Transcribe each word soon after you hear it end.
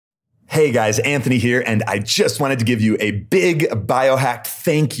Hey guys, Anthony here, and I just wanted to give you a big biohack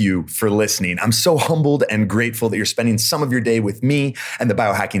thank you for listening. I'm so humbled and grateful that you're spending some of your day with me and the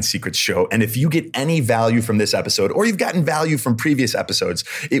Biohacking Secrets Show. And if you get any value from this episode, or you've gotten value from previous episodes,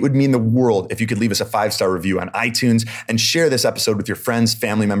 it would mean the world if you could leave us a 5-star review on iTunes and share this episode with your friends,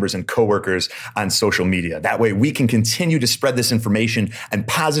 family members, and coworkers on social media. That way we can continue to spread this information and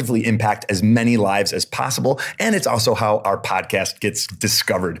positively impact as many lives as possible. And it's also how our podcast gets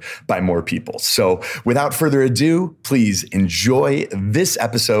discovered by more people. So without further ado, please enjoy this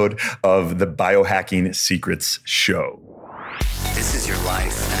episode of the Biohacking Secrets Show. This is your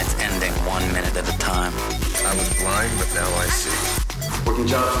life, and it's ending 1 minute at a time. I was blind, but now I see. Working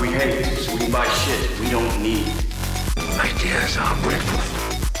jobs we hate, so we can buy shit we don't need. Ideas are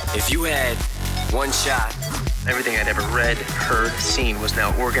breakfast. If you had one shot, everything I'd ever read, heard, seen was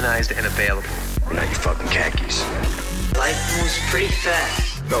now organized and available. Now you fucking khakis. Life moves pretty fast.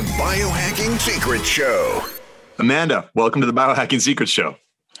 The Biohacking Secrets Show. Amanda, welcome to the Biohacking Secrets Show.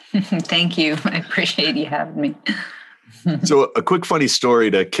 Thank you. I appreciate you having me. So a quick funny story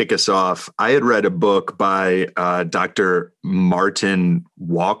to kick us off. I had read a book by Dr. Martin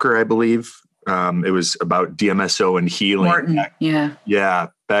Walker, I believe. It was about DMSO and healing. Martin, yeah. Yeah.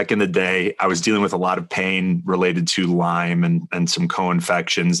 Back in the day, I was dealing with a lot of pain related to Lyme and some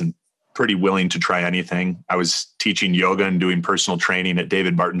co-infections and pretty willing to try anything. I was teaching yoga and doing personal training at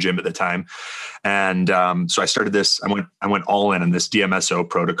David Barton Gym at the time. And so I started this, I went all in on this DMSO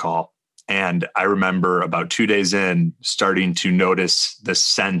protocol. And I remember about 2 days in starting to notice the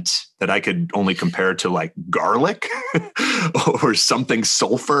scent that I could only compare to like garlic or something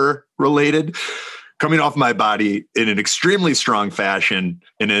sulfur related coming off my body in an extremely strong fashion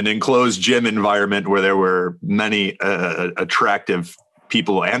in an enclosed gym environment where there were many attractive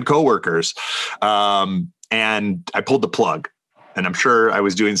people and coworkers. And I pulled the plug, and I'm sure I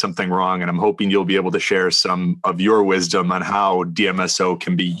was doing something wrong. And I'm hoping you'll be able to share some of your wisdom on how DMSO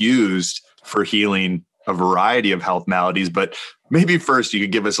can be used for healing a variety of health maladies. But maybe first you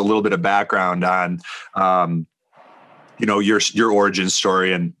could give us a little bit of background on, your origin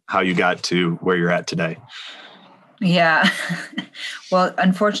story and how you got to where you're at today. Yeah. Well,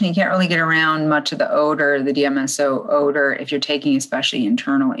 unfortunately, you can't really get around much of the odor, the DMSO odor, if you're taking especially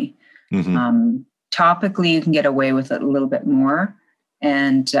internally. Mm-hmm. Topically, you can get away with it a little bit more.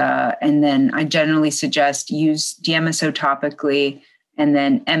 And then I generally suggest use DMSO topically and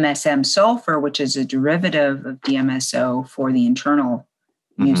then MSM sulfur, which is a derivative of DMSO for the internal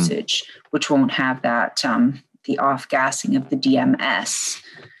usage, which won't have that, the off-gassing of the DMS,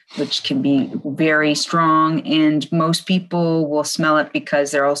 which can be very strong. And most people will smell it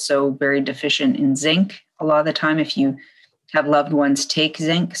because they're also very deficient in zinc. A lot of the time, if you have loved ones take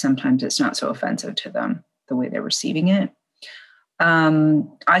zinc, sometimes it's not so offensive to them the way they're receiving it.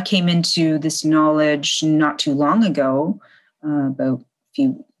 I came into this knowledge not too long ago, about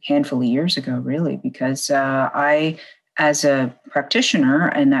a handful of years ago, really, because I, as a practitioner,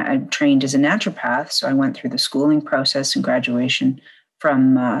 and I trained as a naturopath, so I went through the schooling process and graduation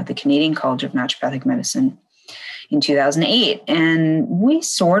from the Canadian College of Naturopathic Medicine in 2008. And we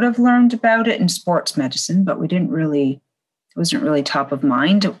sort of learned about it in sports medicine, but it wasn't really top of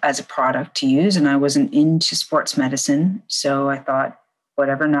mind as a product to use. And I wasn't into sports medicine. So I thought,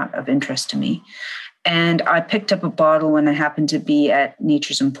 whatever, not of interest to me. And I picked up a bottle when I happened to be at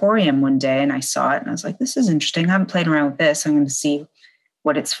Nature's Emporium one day, and I saw it and I was like, this is interesting. I haven't played around with this. I'm going to see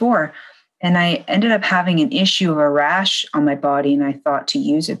what it's for. And I ended up having an issue of a rash on my body, and I thought to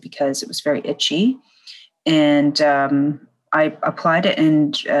use it because it was very itchy. And I applied it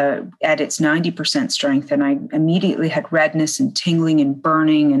and at its 90% strength, and I immediately had redness and tingling and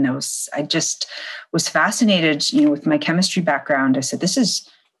burning. And I just was fascinated, with my chemistry background. I said, this is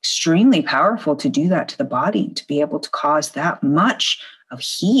extremely powerful to do that to the body, to be able to cause that much of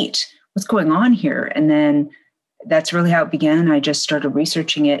heat. What's going on here? And then that's really how it began. I just started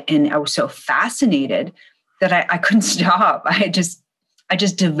researching it, and I was so fascinated that I couldn't stop. I just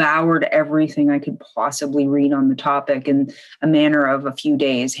devoured everything I could possibly read on the topic in a manner of a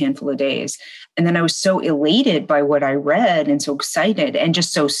handful of days. And then I was so elated by what I read and so excited and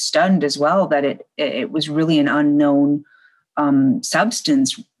just so stunned as well that it was really an unknown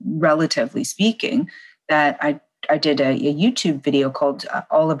substance, relatively speaking, that I did a YouTube video called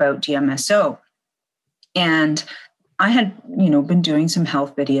All About DMSO. And I had, been doing some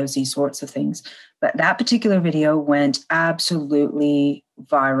health videos, these sorts of things, but that particular video went absolutely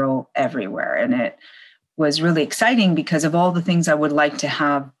viral everywhere. And it was really exciting because of all the things I would like to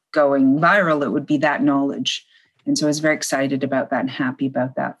have going viral, it would be that knowledge. And so I was very excited about that and happy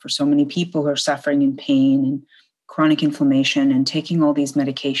about that for so many people who are suffering in pain and chronic inflammation and taking all these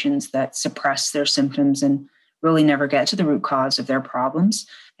medications that suppress their symptoms and really never get to the root cause of their problems,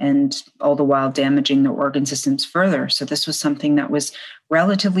 and all the while damaging their organ systems further. So this was something that was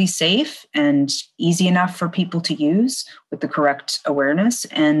relatively safe and easy enough for people to use with the correct awareness.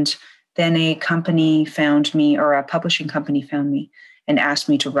 And then a company found me, or a publishing company found me, and asked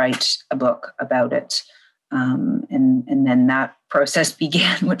me to write a book about it. And then that process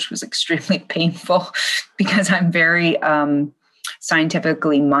began, which was extremely painful because I'm very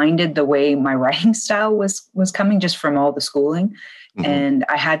scientifically minded the way my writing style was coming just from all the schooling. Mm-hmm. And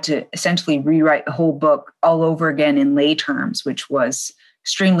I had to essentially rewrite the whole book all over again in lay terms, which was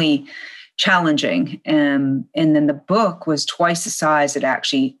extremely challenging. And then the book was twice the size it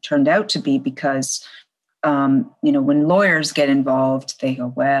actually turned out to be because, when lawyers get involved, they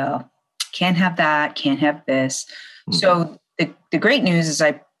go, well, can't have that, can't have this. Mm-hmm. So the great news is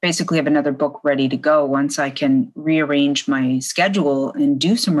I basically have another book ready to go once I can rearrange my schedule and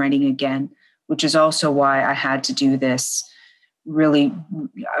do some writing again, which is also why I had to do this. Really,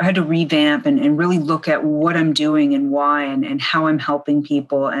 I had to revamp and really look at what I'm doing and why and how I'm helping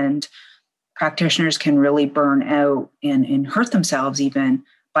people. And practitioners can really burn out and hurt themselves even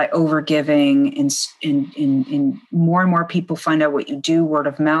by overgiving, and more and more people find out what you do, word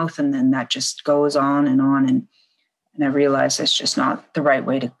of mouth, and then that just goes on. And I realized it's just not the right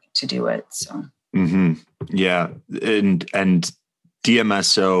way to do it. So, mm-hmm. Yeah. And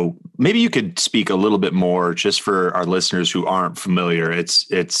DMSO, maybe you could speak a little bit more just for our listeners who aren't familiar. It's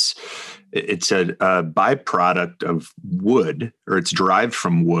a byproduct of wood, or it's derived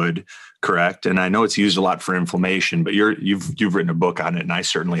from wood, correct? And I know it's used a lot for inflammation, but you've written a book on it, and I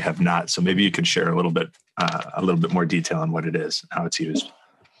certainly have not. So maybe you could share a little bit more detail on what it is, how it's used.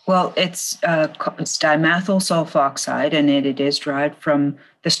 Well, it's dimethyl sulfoxide, and it is derived from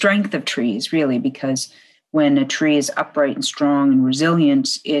the strength of trees, really, because when a tree is upright and strong and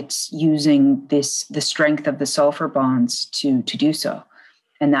resilient, it's using the strength of the sulfur bonds to do so.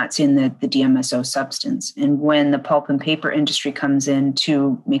 And that's in the DMSO substance. And when the pulp and paper industry comes in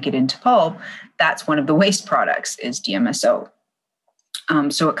to make it into pulp, that's one of the waste products is DMSO.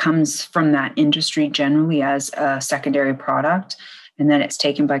 So it comes from that industry generally as a secondary product. And then it's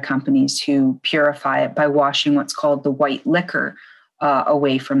taken by companies who purify it by washing what's called the white liquor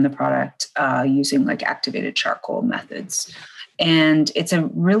away from the product using like activated charcoal methods. And it's a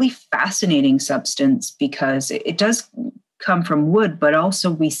really fascinating substance because it does come from wood, but also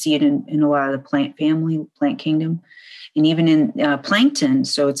we see it in a lot of the plant family, plant kingdom, and even in plankton.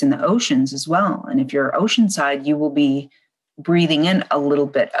 So it's in the oceans as well. And if you're oceanside, you will be breathing in a little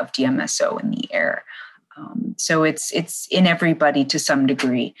bit of DMSO in the air. So it's in everybody to some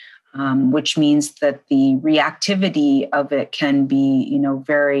degree, which means that the reactivity of it can be,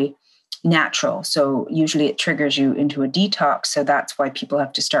 very natural. So usually it triggers you into a detox. So that's why people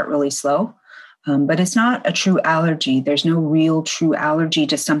have to start really slow. But it's not a true allergy. There's no real true allergy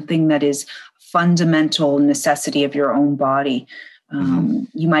to something that is fundamental necessity of your own body.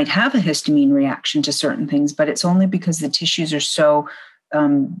 You might have a histamine reaction to certain things, but it's only because the tissues are so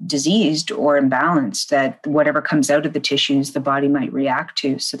diseased or imbalanced that whatever comes out of the tissues, the body might react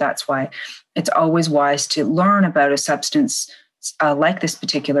to. So that's why it's always wise to learn about a substance like this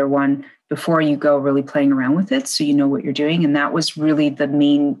particular one before you go really playing around with it, so you know what you're doing. And that was really the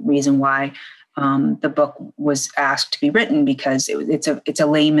main reason why the book was asked to be written, because it's a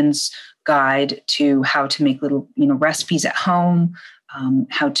layman's guide to how to make little recipes at home,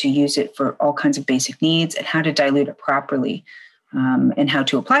 how to use it for all kinds of basic needs, and how to dilute it properly, and how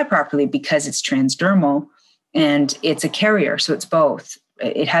to apply properly, because it's transdermal and it's a carrier. So it's both.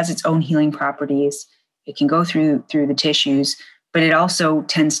 It has its own healing properties. It can go through the tissues, but it also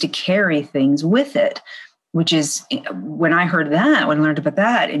tends to carry things with it, which is, when I heard that, when I learned about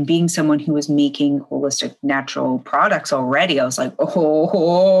that, and being someone who was making holistic natural products already, I was like,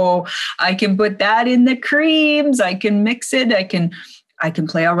 oh, I can put that in the creams. I can mix it. I can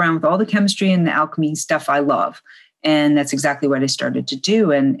play around with all the chemistry and the alchemy stuff I love. And that's exactly what I started to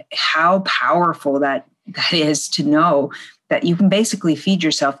do. And how powerful that is to know that you can basically feed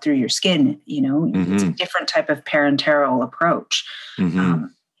yourself through your skin. It's a different type of parenteral approach.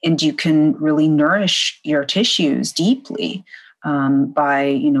 And you can really nourish your tissues deeply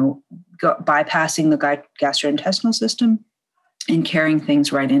by, bypassing the gastrointestinal system and carrying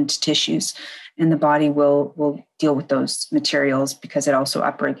things right into tissues. And the body will deal with those materials because it also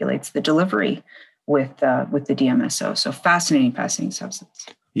upregulates the delivery with the DMSO. So fascinating substance.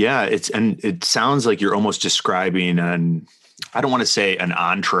 Yeah, it sounds like you're almost describing I don't want to say an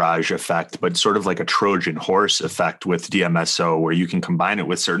entourage effect, but sort of like a Trojan horse effect with DMSO, where you can combine it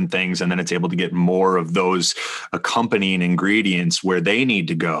with certain things and then it's able to get more of those accompanying ingredients where they need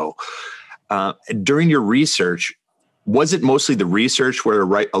to go. During your research, was it mostly the research where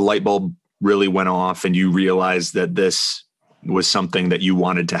a light bulb really went off and you realized that this was something that you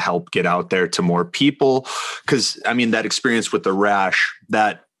wanted to help get out there to more people? Because, I mean, that experience with the rash,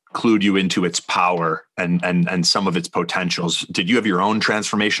 that clued you into its power and some of its potentials. Did you have your own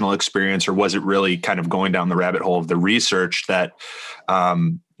transformational experience, or was it really kind of going down the rabbit hole of the research that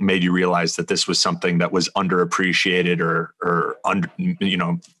made you realize that this was something that was underappreciated or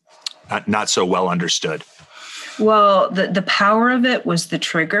not so well understood? Well, the power of it was the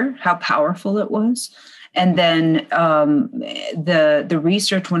trigger, how powerful it was. And then the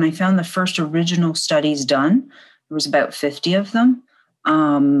research, when I found the first original studies done, there was about 50 of them.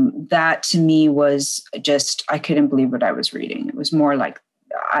 That to me was just, I couldn't believe what I was reading. It was more like,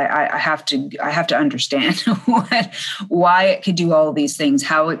 I have to understand why it could do all of these things,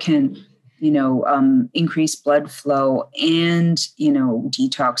 how it can, increase blood flow and,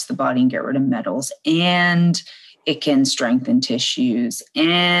 detox the body and get rid of metals, and it can strengthen tissues,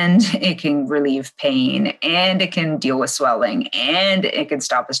 and it can relieve pain, and it can deal with swelling, and it can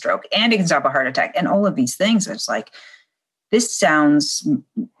stop a stroke, and it can stop a heart attack, and all of these things. It's like, this sounds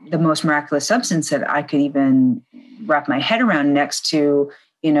the most miraculous substance that I could even wrap my head around, next to,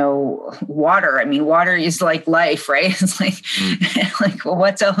 water. I mean, water is like life, right? It's like, well,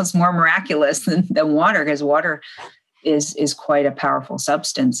 what's else more miraculous than water? Because water is quite a powerful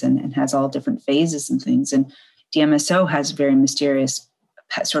substance and has all different phases and things. And DMSO has very mysterious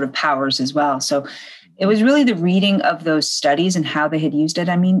sort of powers as well. So it was really the reading of those studies and how they had used it.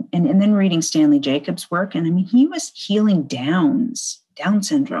 I mean, and then reading Stanley Jacobs' work. And I mean, he was healing Down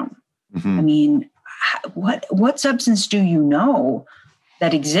syndrome. Mm-hmm. I mean, what substance do you know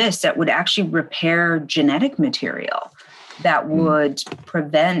that exists that would actually repair genetic material, that would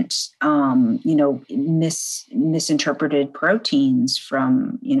prevent, misinterpreted proteins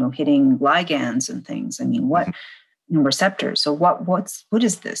from, hitting ligands and things? I mean, what receptors? So what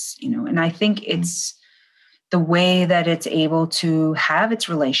is this? And I think it's the way that it's able to have its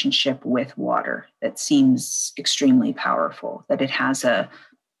relationship with water that seems extremely powerful, that it has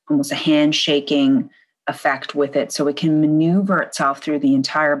almost a handshaking effect with it, so it can maneuver itself through the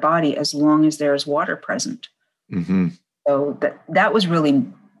entire body as long as there's water present. Mm-hmm. So that was really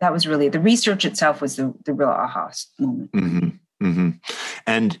the research itself was the real aha moment. Mm-hmm. Mm-hmm.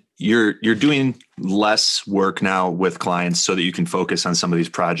 And you're doing less work now with clients so that you can focus on some of these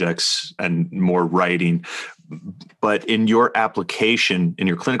projects and more writing. But in your application, in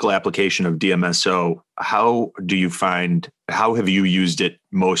your clinical application of DMSO, how have you used it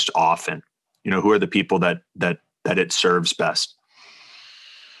most often? Who are the people that it serves best?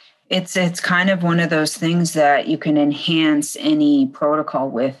 It's kind of one of those things that you can enhance any protocol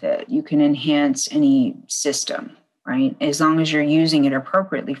with it. You can enhance any system, right? As long as you're using it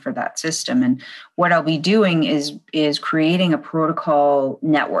appropriately for that system. And what I'll be doing is creating a protocol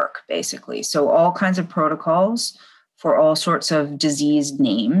network, basically. So all kinds of protocols for all sorts of disease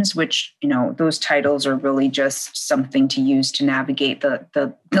names, which, those titles are really just something to use to navigate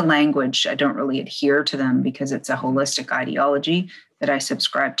the language. I don't really adhere to them because it's a holistic ideology that I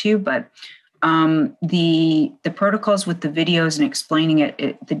subscribe to. But the protocols with the videos and explaining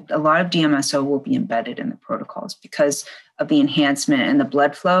it, a lot of DMSO will be embedded in the protocols because of the enhancement and the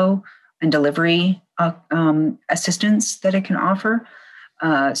blood flow and delivery assistance that it can offer.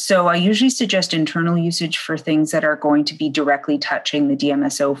 So I usually suggest internal usage for things that are going to be directly touching the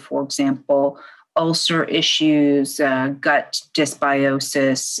DMSO, for example, ulcer issues, gut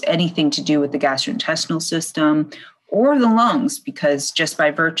dysbiosis, anything to do with the gastrointestinal system or the lungs, because just by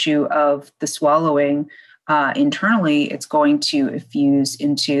virtue of the swallowing internally, it's going to effuse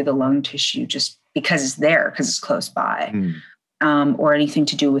into the lung tissue just because it's there, because it's close by, or anything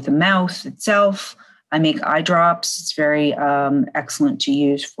to do with the mouth itself. I make eye drops. It's very excellent to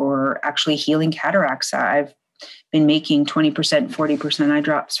use for actually healing cataracts. I've been making 20%, 40% eye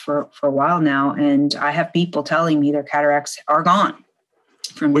drops for a while now, and I have people telling me their cataracts are gone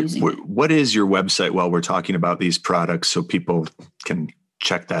from using it. What is your website while we're talking about these products so people can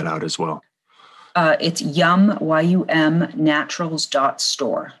check that out as well? It's yum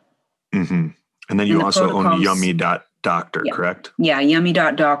naturals.store. Mm-hmm. And then you also own yummy.doctor, correct? Yeah,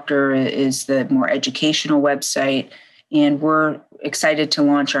 yummy.doctor is the more educational website. And we're excited to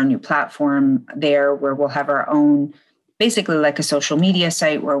launch our new platform there where we'll have our own, basically like a social media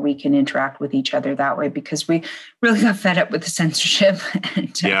site where we can interact with each other that way, because we really got fed up with the censorship.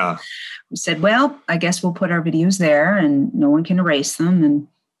 And, we said, well, I guess we'll put our videos there and no one can erase them. And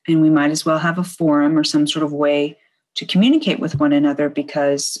we might as well have a forum or some sort of way to communicate with one another,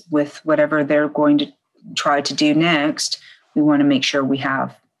 because with whatever they're going to try to do next, we want to make sure we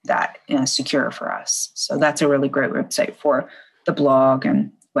have that secure for us. So that's a really great website for the blog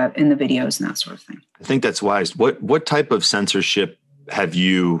and web and the videos and that sort of thing. I think that's wise. What type of censorship have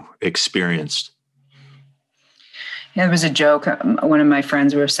you experienced? Yeah, there was a joke. One of my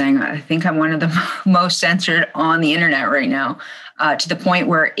friends were saying, I think I'm one of the most censored on the internet right now, to the point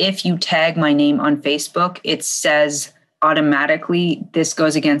where if you tag my name on Facebook, it says automatically, this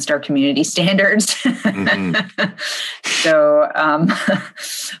goes against our community standards. Mm-hmm. So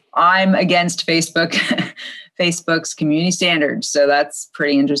I'm against Facebook's community standards. So that's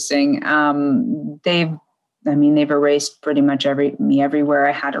pretty interesting. They've erased pretty much me everywhere.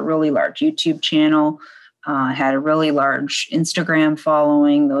 I had a really large YouTube channel. Had a really large Instagram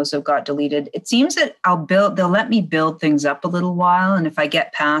following. Those have got deleted. It seems that they'll let me build things up a little while. And if I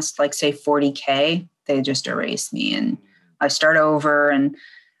get past, like, say 40K, they just erase me and I start over. And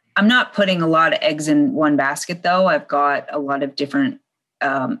I'm not putting a lot of eggs in one basket, though. I've got a lot of different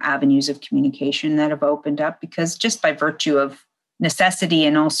avenues of communication that have opened up, because just by virtue of necessity,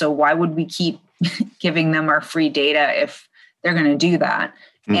 and also why would we keep giving them our free data if they're going to do that?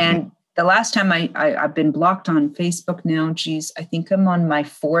 Mm-hmm. And the last time I've been blocked on Facebook now, geez, I think I'm on my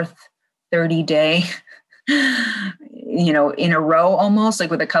fourth 30-day, in a row almost,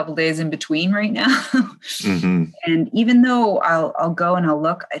 like with a couple days in between right now. Mm-hmm. And even though I'll go and I'll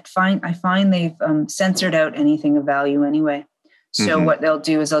look, I find they've censored out anything of value anyway. So mm-hmm. what they'll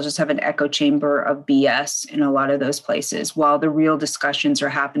do is they'll just have an echo chamber of BS in a lot of those places, while the real discussions are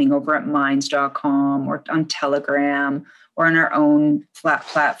happening over at minds.com or on Telegram or on our own flat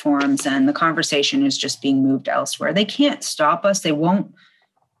platforms, and the conversation is just being moved elsewhere. They can't stop us. They won't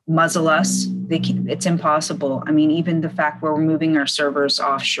muzzle us. It's impossible. I mean, even the fact where we're moving our servers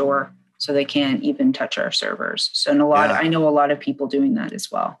offshore, so they can't even touch our servers. So I know a lot of people doing that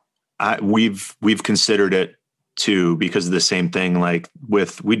as well. We've considered it too, because of the same thing. Like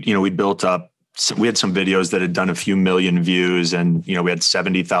we built up. We had some videos that had done a few million views, and, we had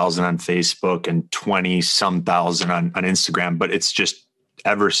 70,000 on Facebook and 20-some thousand on Instagram. But it's just,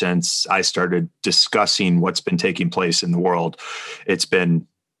 ever since I started discussing what's been taking place in the world, it's been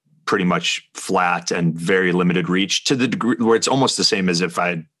pretty much flat and very limited reach, to the degree where it's almost the same as if I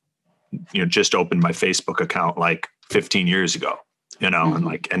had, just opened my Facebook account like 15 years ago,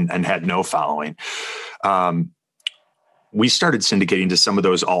 mm-hmm. and had no following. We started syndicating to some of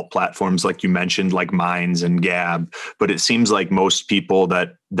those alt platforms, like you mentioned, like Minds and Gab. But it seems like most people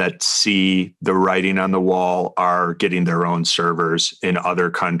that see the writing on the wall are getting their own servers in other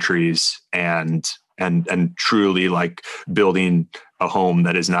countries and truly like building a home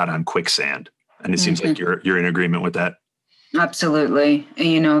that is not on quicksand. And it mm-hmm. seems like you're in agreement with that. Absolutely.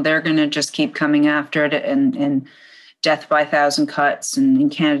 They're going to just keep coming after it, and death by 1,000 cuts. And in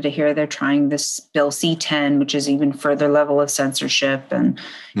Canada here, they're trying this Bill C-10, which is even further level of censorship. And,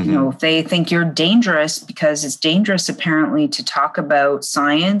 mm-hmm. If they think you're dangerous, because it's dangerous apparently to talk about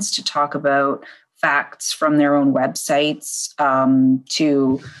science, to talk about facts from their own websites,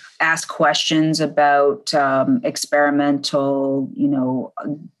 to ask questions about experimental,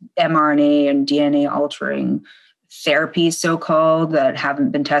 mRNA and DNA altering therapies, so-called, that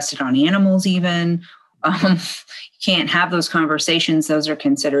haven't been tested on animals even. You can't have those conversations. Those are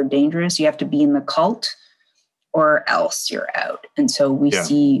considered dangerous. You have to be in the cult or else you're out. And so we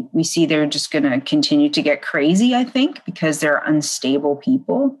see they're just going to continue to get crazy, I think, because they're unstable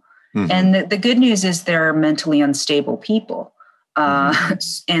people. Mm-hmm. And the good news is they're mentally unstable people. Mm-hmm.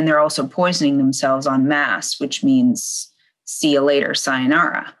 And they're also poisoning themselves en masse, which means see you later,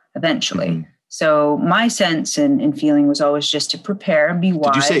 sayonara, eventually. Mm-hmm. So my sense and feeling was always just to prepare and be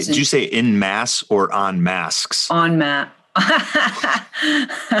wise. Did you say in mass or on masks? On mass.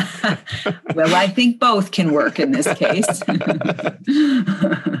 Well, I think both can work in this case.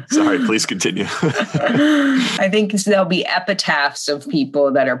 Sorry, please continue. I think there'll be epitaphs of people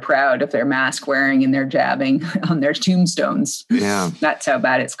that are proud of their mask wearing and their jabbing on their tombstones. Yeah. That's how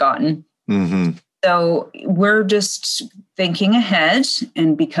bad it's gotten. Mm-hmm. So we're just thinking ahead,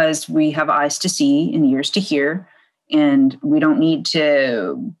 and because we have eyes to see and ears to hear, and we don't need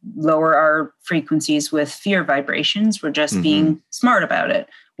to lower our frequencies with fear vibrations. We're just mm-hmm. being smart about it.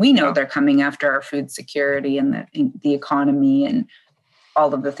 We know they're coming after our food security and the economy and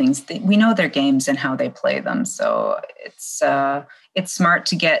all of the things. We know their games and how they play them. So it's smart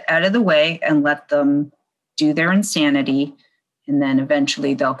to get out of the way and let them do their insanity And then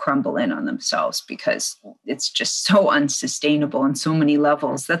eventually they'll crumble in on themselves because it's just so unsustainable on so many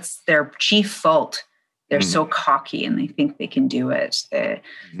levels. That's their chief fault. They're so cocky and they think they can do it.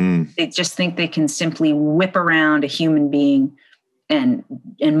 They just think they can simply whip around a human being and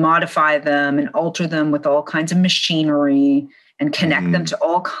modify them and alter them with all kinds of machinery and connect them to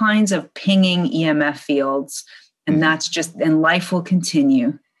all kinds of pinging EMF fields. And that's just, and life will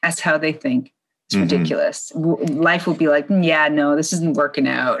continue. That's how they think. It's ridiculous. Life will be like, yeah, no, this isn't working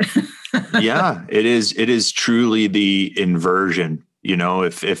out. Yeah, it is. It is truly the inversion. You know,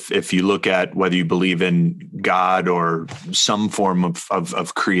 if you look at whether you believe in God or some form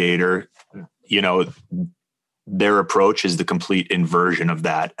of creator, you know, their approach is the complete inversion of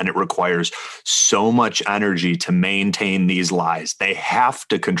that. And it requires so much energy to maintain these lies. They have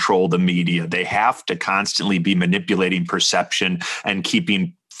to control the media. They have to constantly be manipulating perception and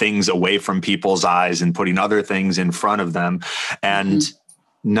keeping things away from people's eyes and putting other things in front of them. And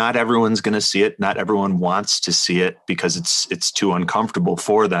not everyone's going to see it. Not everyone wants to see it because it's too uncomfortable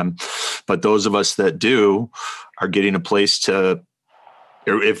for them. But those of us that do are getting a place to,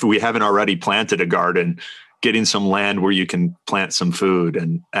 if we haven't already planted a garden, getting some land where you can plant some food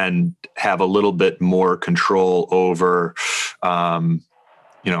and have a little bit more control over,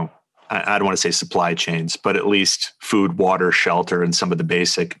 you know, I don't want to say supply chains, but at least food, water, shelter, and some of the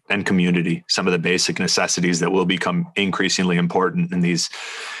basic, and community, some of the basic necessities that will become increasingly important in these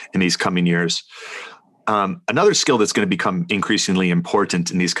coming years. Another skill that's going to become increasingly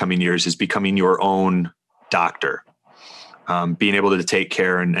important in these coming years is becoming your own doctor. Being able to take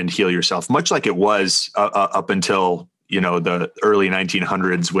care and heal yourself, much like it was up until, you know, the early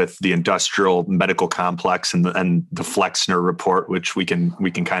 1900s with the industrial medical complex and the Flexner report, which we can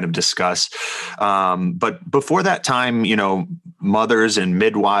kind of discuss. But before that time, you know, mothers and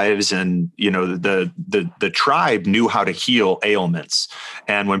midwives and, you know, the tribe knew how to heal ailments.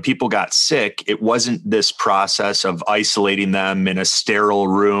 And when people got sick, it wasn't this process of isolating them in a sterile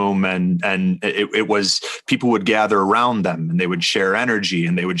room. And it was, people would gather around them and they would share energy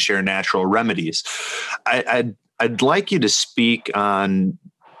and they would share natural remedies. I'd like you to speak on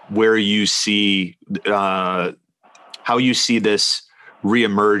where you see, how you see this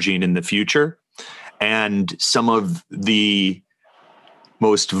reemerging in the future and some of the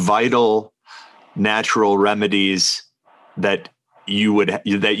most vital natural remedies that you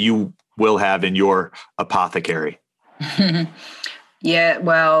will have in your apothecary. Yeah,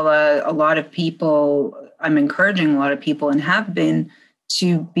 well, a lot of people, I'm encouraging a lot of people and have been,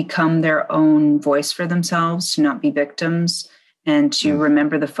 to become their own voice for themselves, to not be victims, and to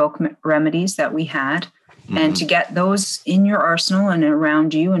remember the folk remedies that we had, and to get those in your arsenal and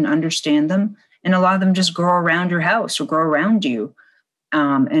around you and understand them. And a lot of them just grow around your house or grow around you.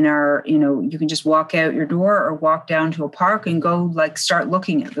 And are, you know, you can just walk out your door or walk down to a park and go like start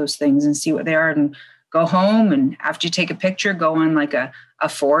looking at those things and see what they are, and go home. And after you take a picture, go on like a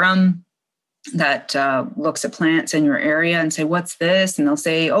forum that looks at plants in your area and say, what's this? And they'll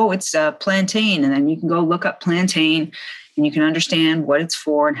say, oh, it's plantain. And then you can go look up plantain and you can understand what it's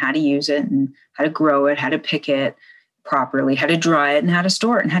for and how to use it and how to grow it, how to pick it properly, how to dry it and how to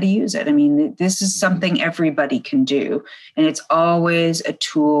store it and how to use it. I mean, this is something everybody can do. And it's always a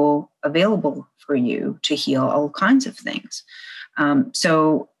tool available for you to heal all kinds of things.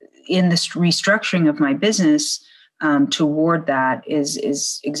 So in this restructuring of my business, toward that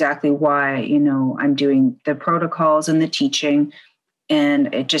is exactly why, you know, I'm doing the protocols and the teaching.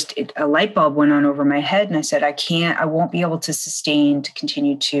 And a light bulb went on over my head. And I said, I won't be able to sustain to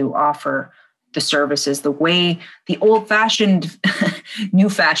continue to offer the services the old fashioned, new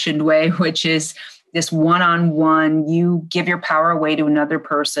fashioned way, which is this one-on-one, you give your power away to another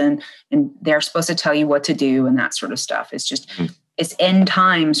person and they're supposed to tell you what to do and that sort of stuff. It's just, it's end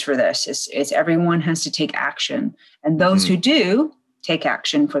times for this. It's everyone has to take action. And those who do take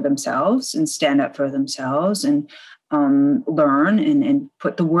action for themselves and stand up for themselves and learn and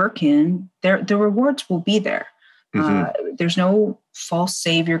put the work in, the rewards will be there. There's no false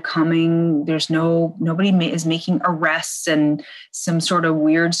savior coming. Nobody is making arrests and some sort of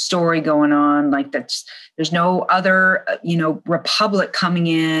weird story going on like that. There's no other, republic coming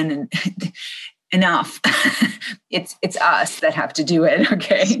in and enough. It's us that have to do it.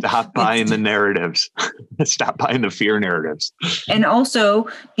 Okay. Stop buying the narratives. Stop buying the fear narratives. And also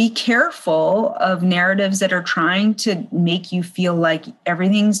be careful of narratives that are trying to make you feel like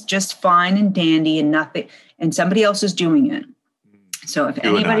everything's just fine and dandy and nothing, and somebody else is doing it. So if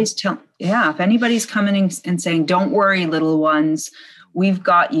anybody's coming and saying, don't worry, little ones, we've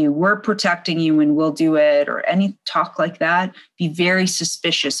got you, we're protecting you and we'll do it, or any talk like that, be very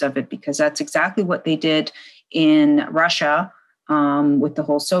suspicious of it, because that's exactly what they did in Russia with the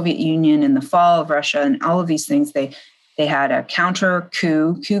whole Soviet Union and the fall of Russia and all of these things. They had a counter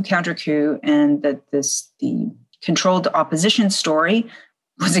coup, and the controlled opposition story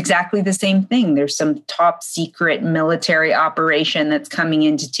was exactly the same thing. There's some top secret military operation that's coming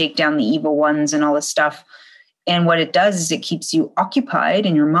in to take down the evil ones and all this stuff. And what it does is it keeps you occupied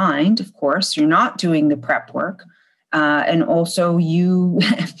in your mind. Of course, you're not doing the prep work. And also you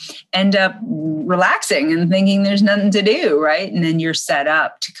end up relaxing and thinking there's nothing to do, right? And then you're set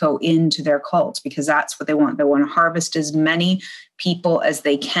up to go into their cult because that's what they want. They want to harvest as many people as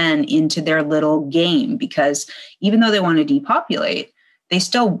they can into their little game, because even though they want to depopulate, they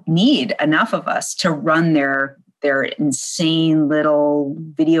still need enough of us to run their insane little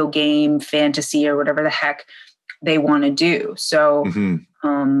video game fantasy or whatever the heck they want to do. So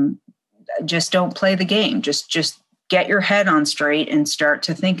just don't play the game. Just get your head on straight and start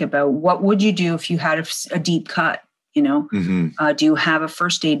to think about what would you do if you had a deep cut, do you have a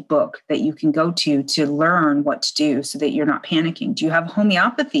first aid book that you can go to learn what to do so that you're not panicking? Do you have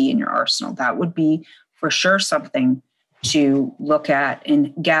homeopathy in your arsenal? That would be for sure something to look at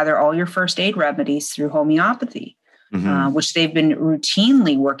and gather all your first aid remedies through homeopathy, which they've been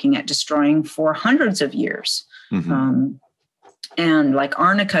routinely working at destroying for hundreds of years. And like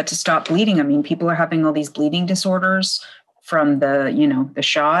arnica to stop bleeding. I mean, people are having all these bleeding disorders from the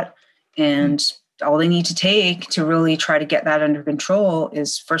shot, and all they need to take to really try to get that under control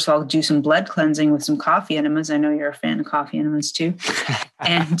is, first of all, do some blood cleansing with some coffee enemas. I know you're a fan of coffee enemas too.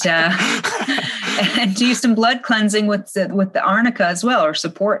 And do some blood cleansing with the arnica as well, or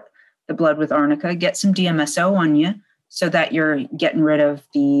support the blood with arnica. Get some DMSO on you so that you're getting rid of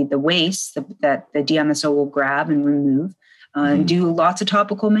the waste that the DMSO will grab and remove. And do lots of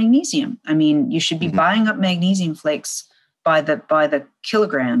topical magnesium. I mean, you should be buying up magnesium flakes by the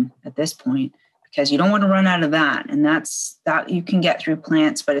kilogram at this point, because you don't want to run out of that. And that you can get through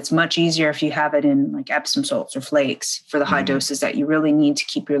plants, but it's much easier if you have it in like Epsom salts or flakes for the high doses that you really need to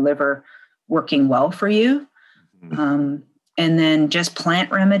keep your liver working well for you. And then just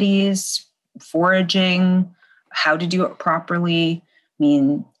plant remedies, foraging, how to do it properly. I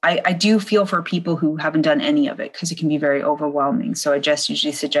mean, I do feel for people who haven't done any of it because it can be very overwhelming. So I just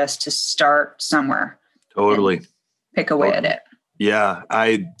usually suggest to start somewhere. Totally. Pick away at it. Yeah.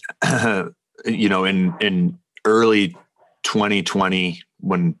 In early 2020,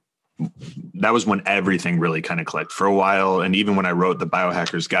 that was when everything really kind of clicked for a while. And even when I wrote the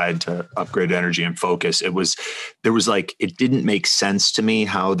Biohacker's Guide to Upgrade Energy and Focus, it didn't make sense to me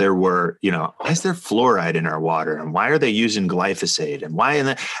how there were, why is there fluoride in our water? And why are they using glyphosate? And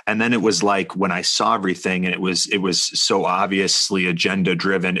why? And then it was like, when I saw everything and it was so obviously agenda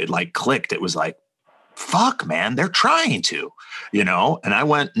driven, it like clicked. It was like, fuck, man, they're trying to, and I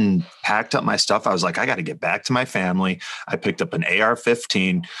went and packed up my stuff. I was like, I got to get back to my family. I picked up an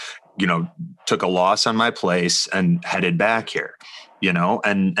AR-15, took a loss on my place and headed back here,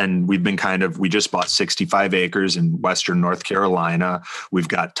 and we've been we just bought 65 acres in Western North Carolina. We've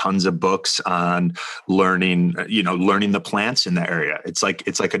got tons of books on learning the plants in the area. It's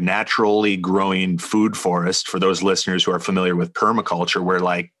like a naturally growing food forest for those listeners who are familiar with permaculture, where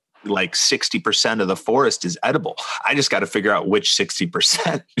like 60% of the forest is edible. I just got to figure out which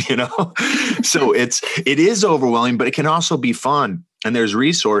 60%, so it is overwhelming, but it can also be fun. And there's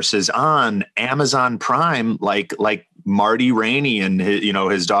resources on Amazon Prime, like Marty Rainey and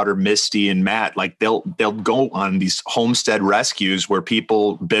his daughter Misty and Matt, like they'll go on these homestead rescues where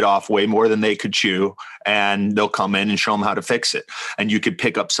people bit off way more than they could chew, and they'll come in and show them how to fix it. And you could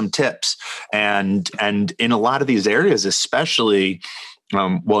pick up some tips. And in a lot of these areas, especially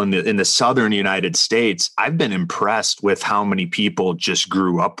in the southern United States, I've been impressed with how many people just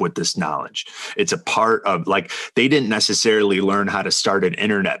grew up with this knowledge. It's a part of, they didn't necessarily learn how to start an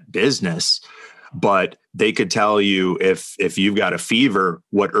internet business, but they could tell you if you've got a fever,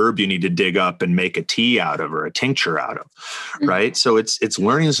 what herb you need to dig up and make a tea out of or a tincture out of, right? So it's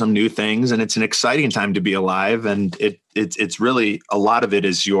learning some new things, and it's an exciting time to be alive. And it's really, a lot of it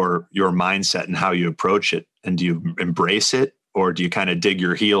is your mindset and how you approach it. And do you embrace it? Or do you kind of dig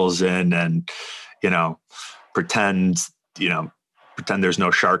your heels in and, pretend there's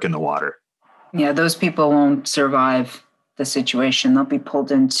no shark in the water? Yeah, those people won't survive the situation. They'll be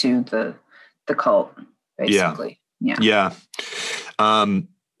pulled into the cult, basically. Yeah.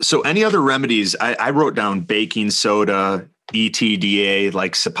 So any other remedies? I wrote down baking soda, ETDA,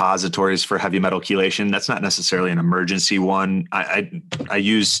 like suppositories for heavy metal chelation. That's not necessarily an emergency one. I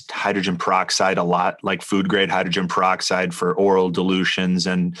use hydrogen peroxide a lot, like food grade hydrogen peroxide for oral dilutions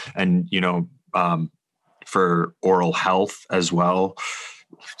and for oral health as well.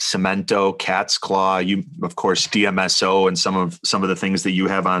 Cemento, Cat's Claw, you, of course, DMSO, and some of the things that you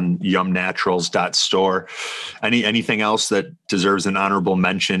have on yumnaturals.store. Anything else that deserves an honorable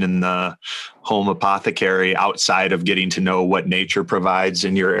mention in the home apothecary outside of getting to know what nature provides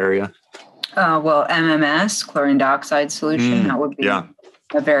in your area? Well, MMS, chlorine dioxide solution, that would be a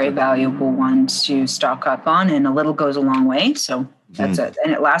very valuable one to stock up on, and a little goes a long way. So that's it.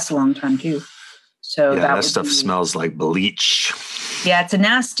 And it lasts a long time too. So that stuff smells like bleach. Yeah, it's a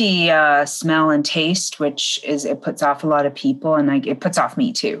nasty smell and taste, it puts off a lot of people, and it puts off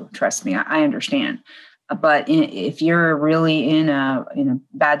me too. Trust me, I understand. But if you're really in a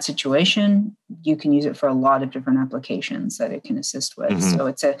bad situation, you can use it for a lot of different applications that it can assist with. So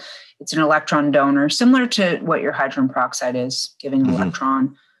it's an electron donor, similar to what your hydrogen peroxide is, giving an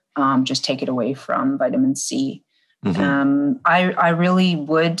electron. Just take it away from vitamin C. I really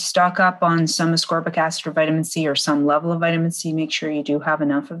would stock up on some ascorbic acid or vitamin C, or some level of vitamin C. Make sure you do have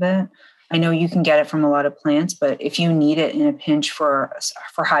enough of it. I know you can get it from a lot of plants, but if you need it in a pinch for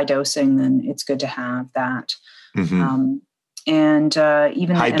high dosing, then it's good to have that. And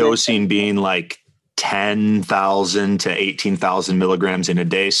even high dosing being like 10,000 to 18,000 milligrams in a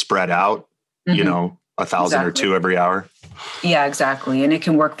day, spread out, 1,000 or 2 every hour. Yeah, exactly. And it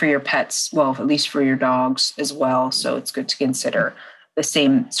can work for your pets. Well, at least for your dogs as well. So it's good to consider the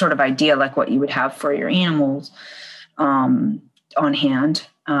same sort of idea, like what you would have for your animals on hand.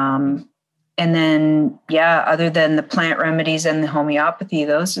 And then, other than the plant remedies and the homeopathy,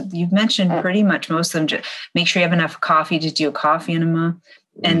 those you've mentioned pretty much most of them. Just make sure you have enough coffee to do a coffee enema.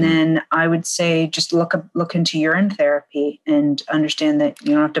 And then I would say just look into urine therapy and understand that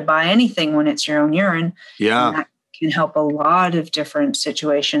you don't have to buy anything when it's your own urine. Yeah. And that can help a lot of different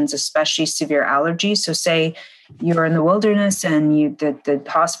situations, especially severe allergies. So say you're in the wilderness and the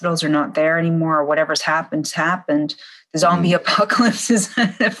hospitals are not there anymore, or whatever's happened. The zombie apocalypse is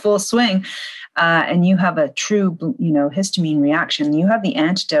in full swing. And you have a true, histamine reaction. You have the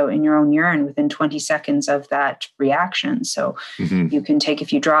antidote in your own urine within 20 seconds of that reaction. So you can take a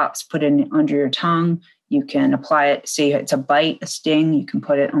few drops, put it under your tongue. You can apply it. Say it's a bite, a sting. You can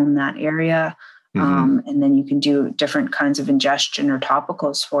put it on that area. And then you can do different kinds of ingestion or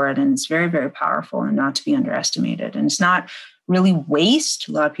topicals for it. And it's very, very powerful and not to be underestimated. And it's not really waste.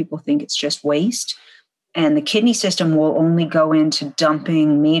 A lot of people think it's just waste. And the kidney system will only go into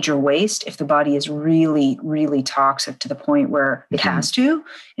dumping major waste if the body is really, really toxic to the point where it has to,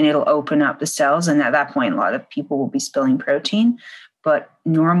 and it'll open up the cells. And at that point, a lot of people will be spilling protein. But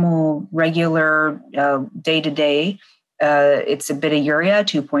normal, regular, day-to-day, it's a bit of urea,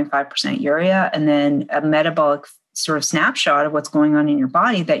 2.5% urea, and then a metabolic sort of snapshot of what's going on in your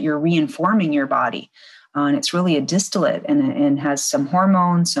body that you're reinforming your body. And it's really a distillate and has some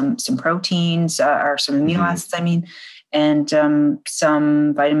hormones, some proteins, or some amino acids, and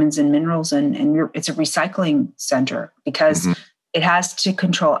some vitamins and minerals. And it's a recycling center because it has to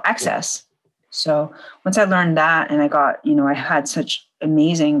control excess. So once I learned that, and I got, I had such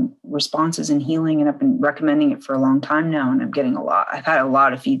amazing responses in healing, and I've been recommending it for a long time now, and I've had a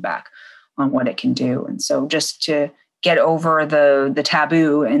lot of feedback on what it can do. And so just to get over the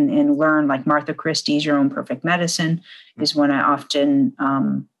taboo and learn, like Martha Christie's Your Own Perfect Medicine is one I often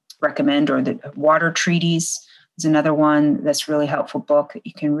recommend, or the Water Treatise is another one that's really helpful book that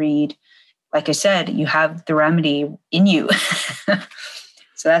you can read. Like I said, you have the remedy in you.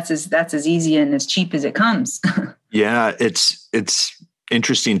 So that's as easy and as cheap as it comes. Yeah, it's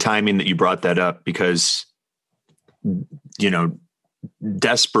interesting timing that you brought that up, because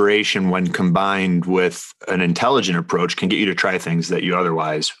desperation, when combined with an intelligent approach, can get you to try things that you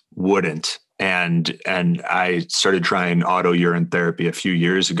otherwise wouldn't. And I started trying auto urine therapy a few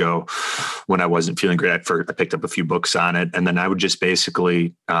years ago when I wasn't feeling great. I picked up a few books on it, and then I would just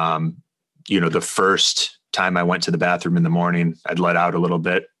basically, the first time I went to the bathroom in the morning, I'd let out a little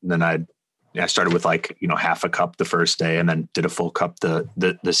bit, and then I started with half a cup the first day, and then did a full cup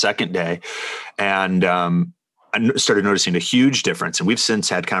the second day, and I started noticing a huge difference. And we've since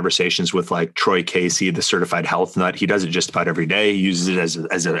had conversations with like Troy Casey, the certified health nut. He does it just about every day. He uses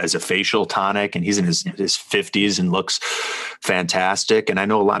it as a facial tonic, and he's in his 50s and looks fantastic. And I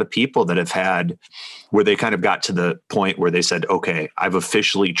know a lot of people that have had where they kind of got to the point where they said, okay, I've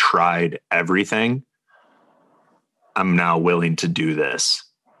officially tried everything. I'm now willing to do this.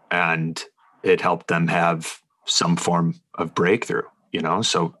 And it helped them have some form of breakthrough,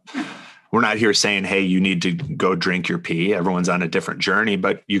 so we're not here saying, hey, you need to go drink your pee. Everyone's on a different journey,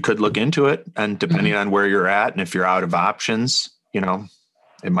 but you could look into it. And depending on where you're at, and if you're out of options,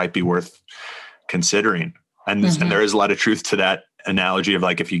 it might be worth considering. And there is a lot of truth to that analogy of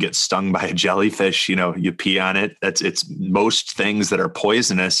like, if you get stung by a jellyfish, you pee on it. It's most things that are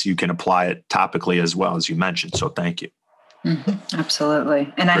poisonous. You can apply it topically as well, as you mentioned. So thank you. Mm-hmm.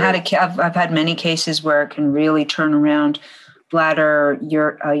 Absolutely. And I've had many cases where it can really turn around bladder,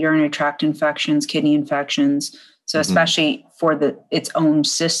 urinary tract infections, kidney infections. So especially for its own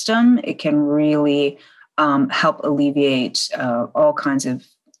system, it can really help alleviate all kinds of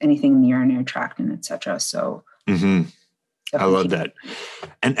anything in the urinary tract and et cetera. So I love that.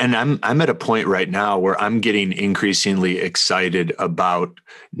 And I'm at a point right now where I'm getting increasingly excited about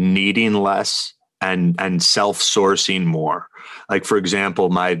needing less and self-sourcing more. Like, for example,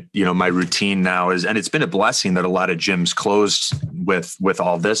 my routine now is, and it's been a blessing that a lot of gyms closed with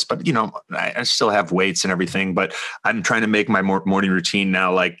all this, but I still have weights and everything, but I'm trying to make my morning routine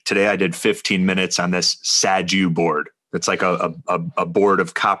now. Like today I did 15 minutes on this SADU board. It's like a board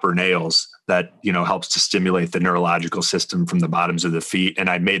of copper nails that, helps to stimulate the neurological system from the bottoms of the feet. And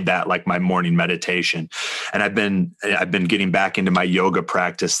I made that like my morning meditation. And I've been getting back into my yoga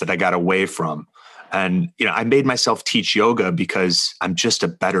practice that I got away from. And, I made myself teach yoga because I'm just a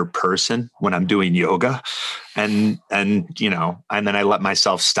better person when I'm doing yoga. And then I let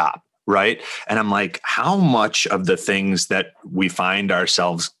myself stop. Right. And I'm like, how much of the things that we find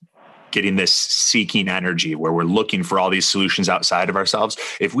ourselves getting this seeking energy where we're looking for all these solutions outside of ourselves,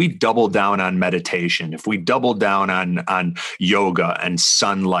 if we double down on meditation, if we double down on yoga and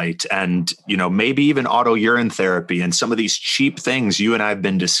sunlight and, maybe even auto urine therapy and some of these cheap things you and I have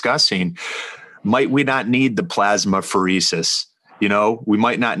been discussing, might we not need the plasmapheresis? We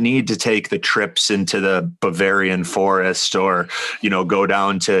might not need to take the trips into the Bavarian forest or, go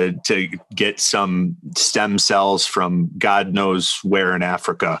down to get some stem cells from God knows where in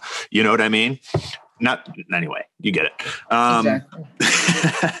Africa. You know what I mean? Anyway, you get it. Exactly.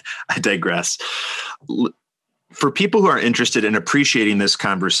 I digress. For people who are interested in appreciating this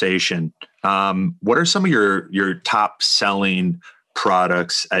conversation, what are some of your top selling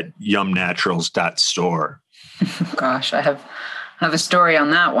products at yumnaturals.store? Gosh, I have a story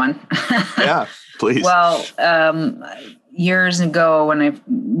on that one. Yeah, please. Well, years ago when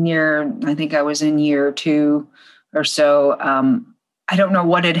I think I was in year 2 or so, I don't know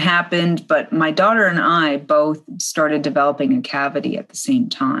what had happened, but my daughter and I both started developing a cavity at the same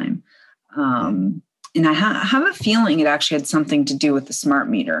time. And I have a feeling it actually had something to do with the smart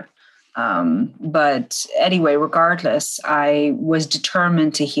meter. But anyway, regardless, I was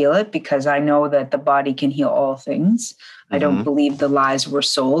determined to heal it because I know that the body can heal all things. I don't believe the lies were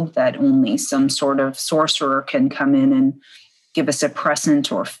sold that only some sort of sorcerer can come in and give us a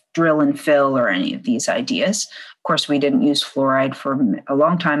pressant or drill and fill or any of these ideas. Of course, we didn't use fluoride for a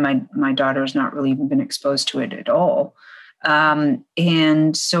long time. My daughter's not really even been exposed to it at all.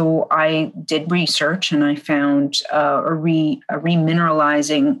 And so I did research and I found a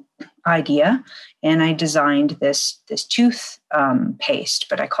remineralizing idea, and I designed this tooth paste,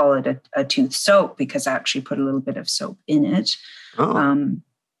 but I call it a tooth soap because I actually put a little bit of soap in it.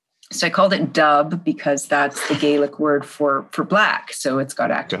 So I called it Dub because that's the Gaelic word for black. So it's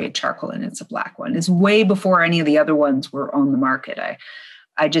got activated charcoal and it's a black one. It's way before any of the other ones were on the market.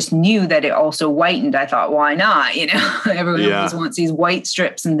 I just knew that it also whitened. I thought, why not? Everyone always wants these white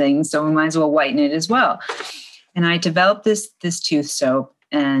strips and things, so we might as well whiten it as well. And I developed this tooth soap,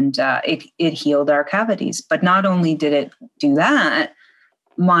 and it healed our cavities. But not only did it do that,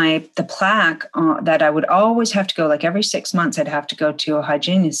 the plaque that I would always have to go, like every 6 months, I'd have to go to a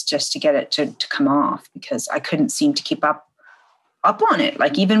hygienist just to get it to come off because I couldn't seem to keep up on it.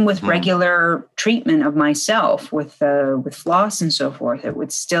 Like even with regular treatment of myself with floss and so forth, it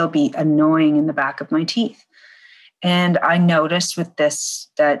would still be annoying in the back of my teeth. And I noticed with this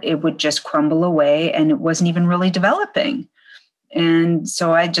that it would just crumble away and it wasn't even really developing. And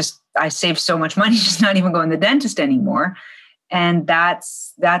so I saved so much money just not even going to the dentist anymore. And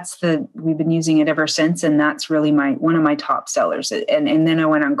we've been using it ever since. And that's really one of my top sellers. And then I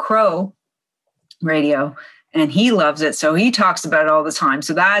went on Crow Radio and he loves it. So he talks about it all the time.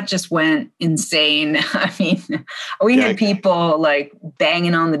 So that just went insane. I mean, we had people like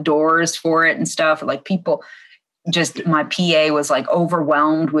banging on the doors for it and stuff. Like people my PA was like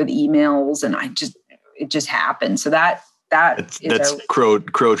overwhelmed with emails and it just happened. So that's Crow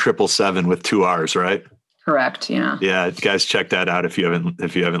 777 with 2 R's, right? Correct. Yeah. Yeah. Guys, check that out. If you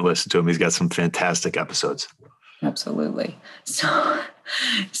haven't listened to him, he's got some fantastic episodes. Absolutely. So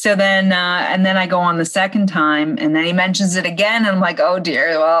then, and then I go on the second time and then he mentions it again. And I'm like, oh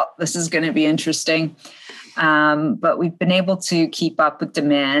dear, well, this is going to be interesting. But we've been able to keep up with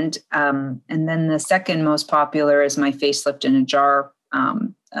demand. And then the second most popular is my facelift in a jar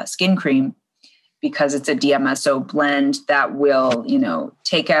skin cream. because it's a DMSO blend that will,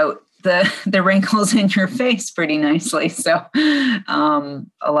 take out the wrinkles in your face pretty nicely. So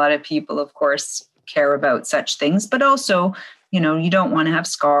a lot of people, of course, care about such things, but also, you don't want to have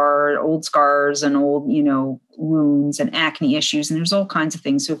old scars and old, wounds and acne issues. And there's all kinds of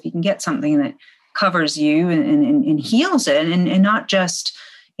things. So if you can get something that covers you and heals it and not just,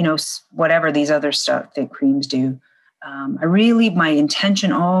 whatever these other stuff that creams do. My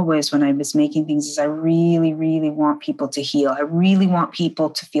intention always when I was making things is I really, really want people to heal. I really want people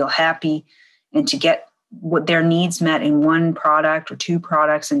to feel happy and to get what their needs met in one product or two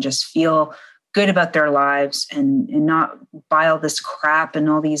products and just feel good about their lives and not buy all this crap and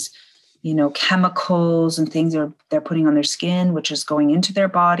all these, chemicals and things they're putting on their skin, which is going into their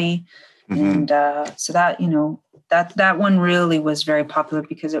body. Mm-hmm. And so that, that one really was very popular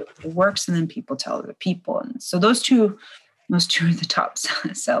because it works, and then people tell other people. And so those two are the top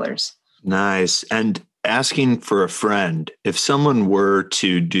sellers. Nice. And asking for a friend, if someone were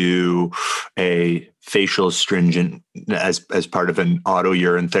to do a facial astringent as part of an auto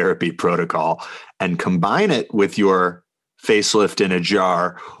urine therapy protocol and combine it with your facelift in a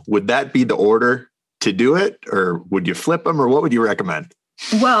jar, would that be the order to do it? Or would you flip them, or what would you recommend?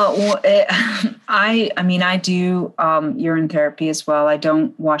 Well, I do urine therapy as well. I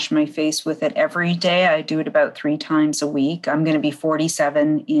don't wash my face with it every day. I do it about 3 times a week. I'm going to be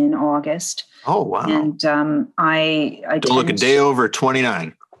 47 in August. Oh, wow. And I don't look a day over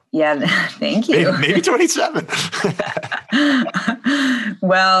 29. Yeah, thank you. Maybe 27.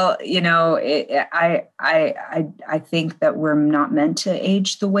 Well, I think that we're not meant to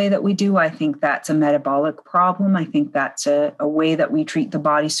age the way that we do. I think that's a metabolic problem. I think that's a way that we treat the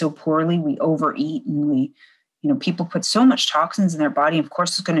body so poorly. We overeat and people put so much toxins in their body. Of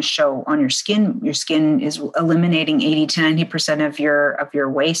course, it's going to show on your skin. Your skin is eliminating 80 to 90% of your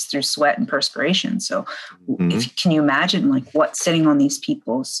waste through sweat and perspiration. So can you imagine what's sitting on these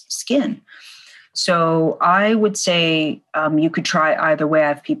people's skin? So I would say you could try either way. I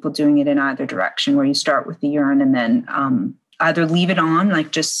have people doing it in either direction, where you start with the urine and then either leave it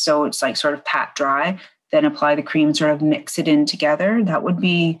on, just so it's sort of pat dry, then apply the cream, sort of mix it in together. That would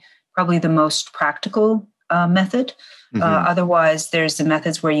be probably the most practical method. Otherwise, there's the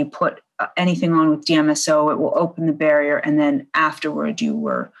methods where you put anything on with DMSO, it will open the barrier, and then afterward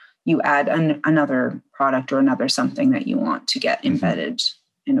you add another product or another something that you want to get embedded,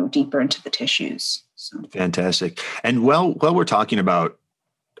 deeper into the tissues. So. Fantastic. And while we're talking about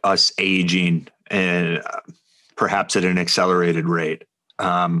us aging and perhaps at an accelerated rate,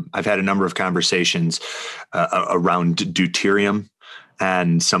 I've had a number of conversations around deuterium.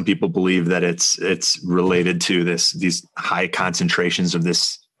 And some people believe that it's related to these high concentrations of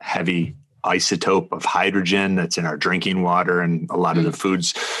this heavy isotope of hydrogen that's in our drinking water and a lot of the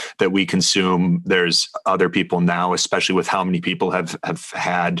foods that we consume. There's other people now, especially with how many people have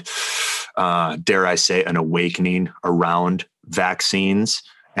had, dare I say, an awakening around vaccines.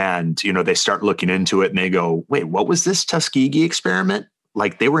 And, they start looking into it and they go, wait, what was this Tuskegee experiment?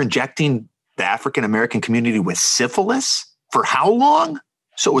 They were injecting the African-American community with syphilis? For how long?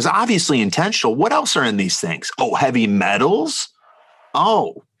 So it was obviously intentional. What else are in these things? Oh, heavy metals?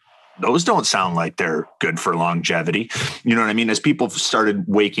 Oh, those don't sound like they're good for longevity. You know what I mean? As people started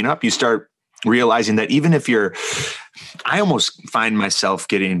waking up, you start realizing that even if I almost find myself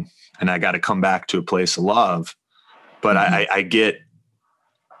getting, and I got to come back to a place of love, but I get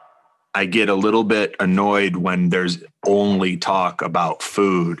a little bit annoyed when there's only talk about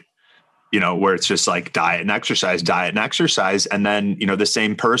food. Where it's just diet and exercise. And then, the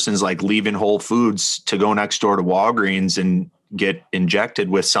same person's leaving Whole Foods to go next door to Walgreens and get injected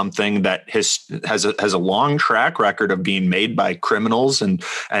with something that has a long track record of being made by criminals and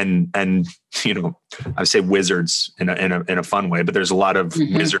I say wizards in a fun way, but there's a lot of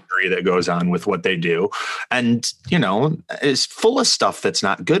wizardry that goes on with what they do. And, is full of stuff that's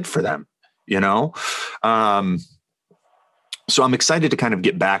not good for them, So I'm excited to kind of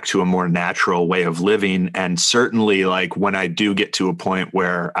get back to a more natural way of living. And certainly when I do get to a point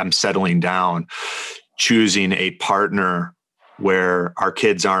where I'm settling down, choosing a partner where our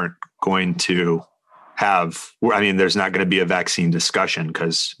kids aren't going to there's not going to be a vaccine discussion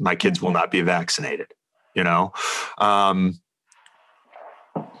because my kids will not be vaccinated,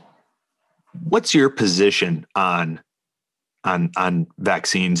 What's your position on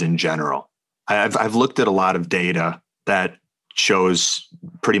vaccines in general? I've looked at a lot of data that shows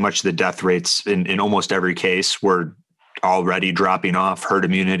pretty much the death rates in almost every case were already dropping off. Herd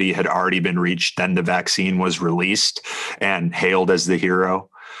immunity had already been reached. Then the vaccine was released and hailed as the hero.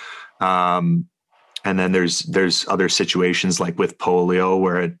 And then there's other situations like with polio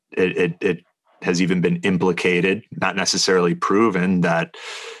where it has even been implicated, not necessarily proven, that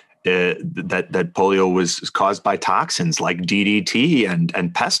that polio was caused by toxins like DDT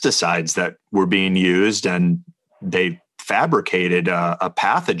and pesticides that were being used, and they fabricated a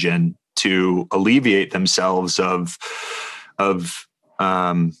pathogen to alleviate themselves of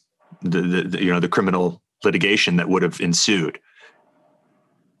the criminal litigation that would have ensued.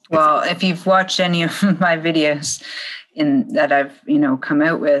 Well, if you've watched any of my videos that I've come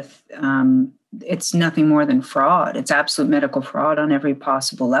out with, it's nothing more than fraud. It's absolute medical fraud on every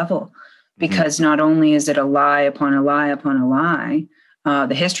possible level, because not only is it a lie upon a lie upon a lie,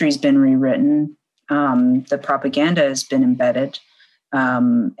 the history's been rewritten, the propaganda has been embedded,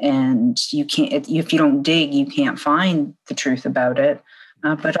 and you can't, if you don't dig, you can't find the truth about it.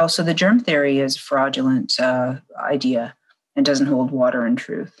 But also the germ theory is a fraudulent idea and doesn't hold water in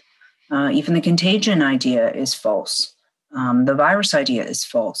truth. Even the contagion idea is false. The virus idea is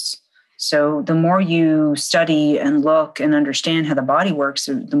false. So the more you study and look and understand how the body works,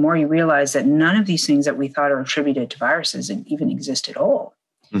 the more you realize that none of these things that we thought are attributed to viruses even exist at all.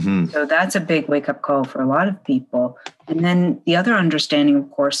 So that's a big wake-up call for a lot of people. And then the other understanding,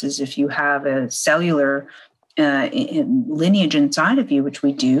 of course, is if you have a cellular lineage inside of you, which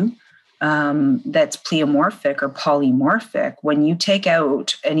we do, that's pleomorphic or polymorphic, when you take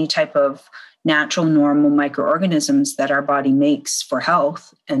out any type of natural, normal microorganisms that our body makes for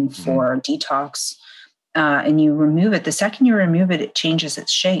health and for detox, and you remove it, the second you remove it, it changes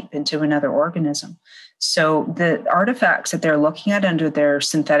its shape into another organism. So the artifacts that they're looking at under their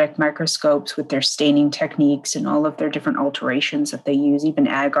synthetic microscopes with their staining techniques and all of their different alterations that they use, even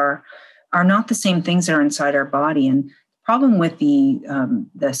agar, are not the same things that are inside our body. And the problem with the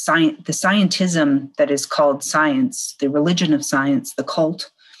scientism that is called science, the religion of science, the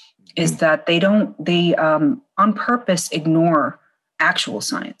cult, is that they on purpose ignore actual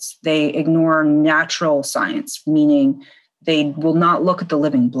science. They ignore natural science, meaning they will not look at the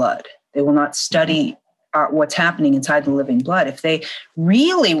living blood. They will not study what's happening inside the living blood. If they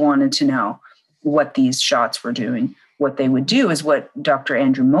really wanted to know what these shots were doing, what they would do is what Dr.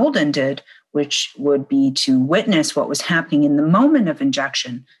 Andrew Molden did, which would be to witness what was happening in the moment of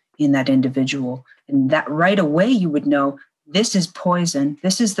injection in that individual. And that right away you would know this is poison,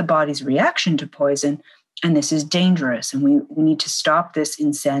 this is the body's reaction to poison, and this is dangerous. And we need to stop this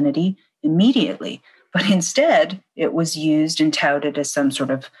insanity immediately. But instead, it was used and touted as some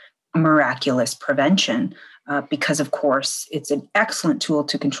sort of miraculous prevention, because, of course, it's an excellent tool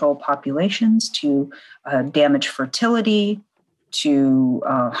to control populations, to damage fertility, to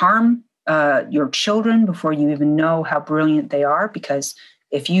harm your children before you even know how brilliant they are. Because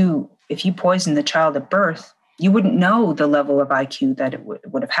if you poison the child at birth, you wouldn't know the level of IQ that it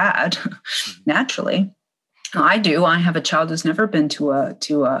would have had naturally. I do. I have a child who's never been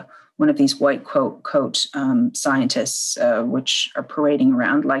to one of these white coat scientists, which are parading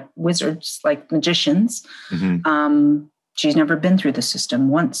around like wizards, like magicians. She's never been through the system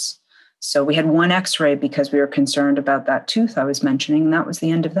once. So we had one X-ray because we were concerned about that tooth I was mentioning, and that was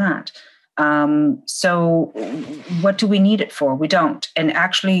the end of that. So what do we need it for? We don't. And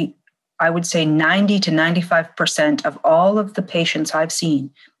actually, I would say 90 to 95% of all of the patients I've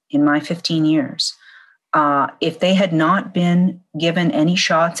seen in my 15 years, if they had not been given any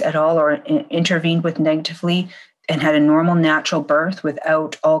shots at all or intervened with negatively and had a normal natural birth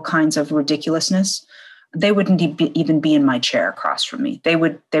without all kinds of ridiculousness, they wouldn't even be in my chair across from me. They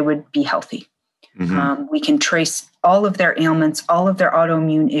would be healthy. We can trace all of their ailments, all of their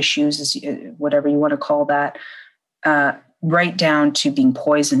autoimmune issues, whatever you want to call that, right down to being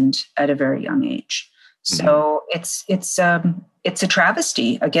poisoned at a very young age. So it's a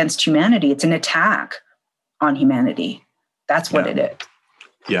travesty against humanity. It's an attack on humanity. That's what it is.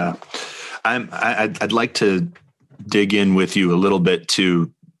 Yeah. I'd like to dig in with you a little bit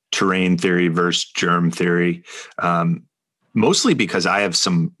to terrain theory versus germ theory, mostly because I have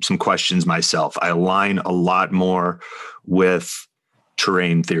some questions myself. I align a lot more with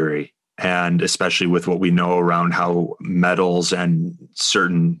terrain theory, and especially with what we know around how metals and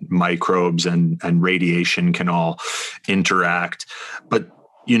certain microbes and radiation can all interact. But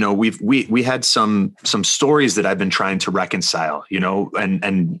we had some stories that I've been trying to reconcile,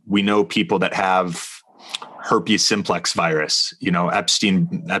 and we know people that have herpes simplex virus,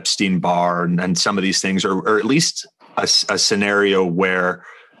 Epstein-Barr and some of these things, or at least a scenario where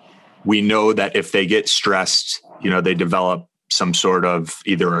we know that if they get stressed, they develop some sort of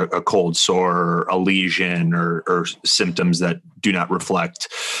either a cold sore or a lesion or symptoms that do not reflect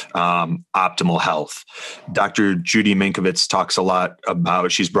optimal health. Dr. Judy Minkowitz talks a lot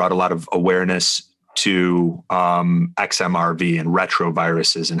about, she's brought a lot of awareness to XMRV and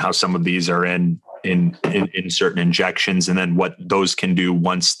retroviruses and how some of these are in certain injections, and then what those can do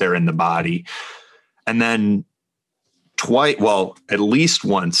once they're in the body. And then at least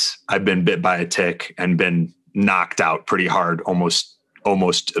once I've been bit by a tick and been knocked out pretty hard, almost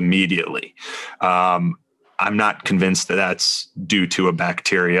immediately. I'm not convinced that that's due to a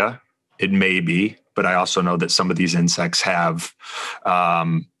bacteria. It may be, but I also know that some of these insects have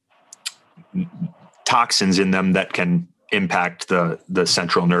toxins in them that can impact the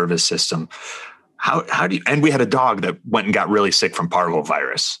central nervous system. How do you, and we had a dog that went and got really sick from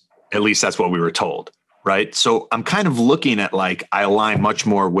parvovirus. At least that's what we were told. Right. So I'm kind of looking at, like, I align much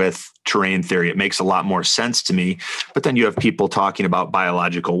more with terrain theory. It makes a lot more sense to me. But then you have people talking about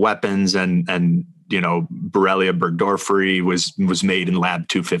biological weapons and Borrelia burgdorferi was made in lab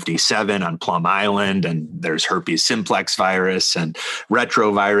 257 on Plum Island. And there's herpes simplex virus and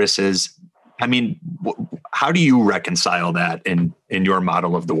retroviruses. I mean, how do you reconcile that in your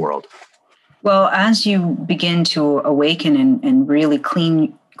model of the world? Well, as you begin to awaken and really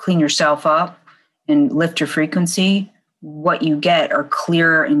clean yourself up, and lift your frequency, what you get are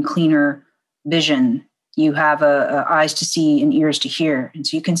clearer and cleaner vision. You have eyes to see and ears to hear. And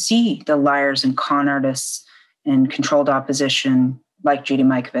so you can see the liars and con artists and controlled opposition like Judy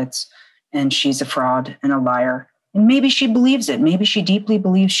Mikovits. And she's a fraud and a liar. And maybe she believes it. Maybe she deeply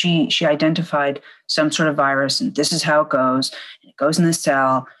believes she identified some sort of virus and this is how it goes. And it goes in the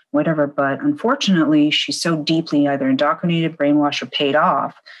cell, whatever. But unfortunately, she's so deeply either indoctrinated, brainwashed, or paid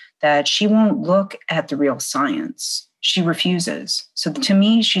off that she won't look at the real science. She refuses. So to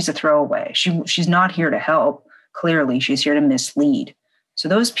me, she's a throwaway. She's not here to help. Clearly, she's here to mislead. So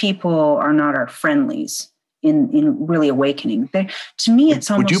those people are not our friendlies in really awakening. To me, it's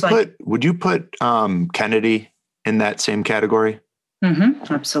almost Would you put Kennedy in that same category?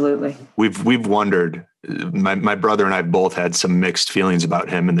 Mm-hmm, absolutely. We've wondered. My brother and I both had some mixed feelings about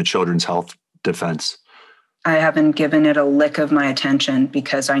him in the Children's Health Defense. I haven't given it a lick of my attention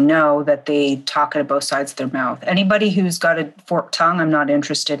because I know that they talk out of both sides of their mouth. Anybody who's got a forked tongue, I'm not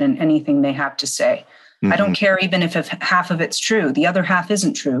interested in anything they have to say. Mm-hmm. I don't care even if half of it's true. The other half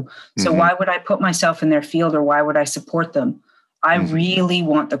isn't true. So why would I put myself in their field, or why would I support them? I really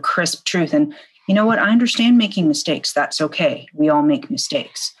want the crisp truth. And you know what? I understand making mistakes. That's okay. We all make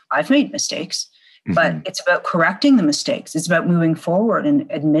mistakes. I've made mistakes. But it's about correcting the mistakes. It's about moving forward and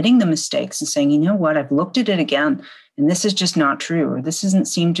admitting the mistakes and saying, you know what, I've looked at it again, and this is just not true, or this doesn't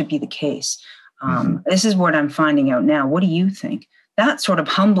seem to be the case. This is what I'm finding out now. What do you think? That sort of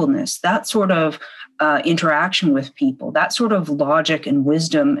humbleness, that sort of interaction with people, that sort of logic and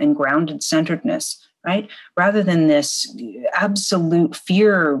wisdom and grounded centeredness, right? Rather than this absolute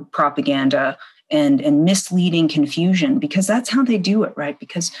fear propaganda and misleading confusion, because that's how they do it, right?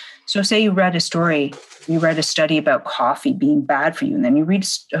 Because, so say you read a study about coffee being bad for you, and then you read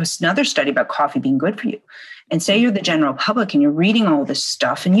another study about coffee being good for you. And say you're the general public and you're reading all this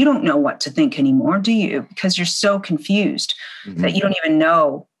stuff and you don't know what to think anymore, do you? Because you're so confused that you don't even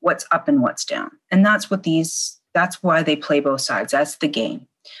know what's up and what's down. And that's why they play both sides. That's the game.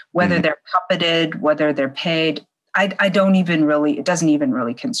 Whether they're puppeted, whether they're paid, it doesn't even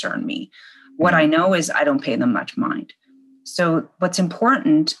really concern me. What I know is I don't pay them much mind. So what's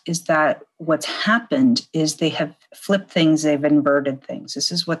important is that what's happened is they have flipped things, they've inverted things.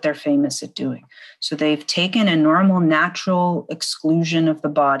 This is what they're famous at doing. So they've taken a normal, natural exclusion of the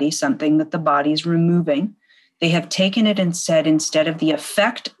body, something that the body's removing. They have taken it and said, instead of the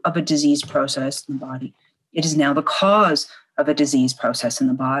effect of a disease process in the body, it is now the cause of a disease process in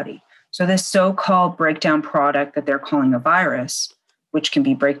the body. So this so-called breakdown product that they're calling a virus, which can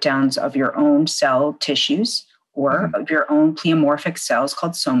be breakdowns of your own cell tissues or of your own pleomorphic cells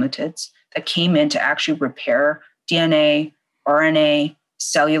called somatids that came in to actually repair DNA, RNA,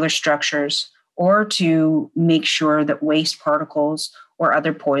 cellular structures, or to make sure that waste particles or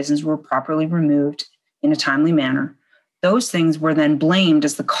other poisons were properly removed in a timely manner. Those things were then blamed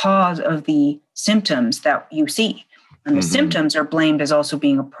as the cause of the symptoms that you see. And the symptoms are blamed as also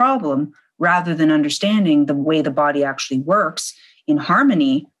being a problem rather than understanding the way the body actually works in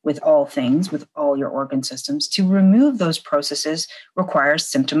harmony with all things, with all your organ systems. To remove those processes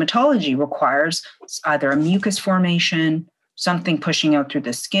requires symptomatology, requires either a mucus formation, something pushing out through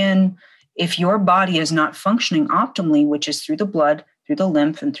the skin. If your body is not functioning optimally, which is through the blood, through the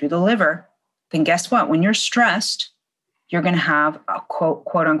lymph, and through the liver, then guess what? When you're stressed, you're going to have a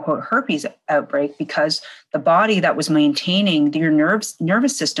quote unquote herpes outbreak, because the body that was maintaining your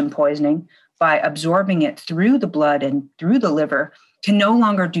nervous system poisoning by absorbing it through the blood and through the liver can no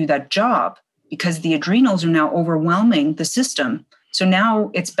longer do that job, because the adrenals are now overwhelming the system. So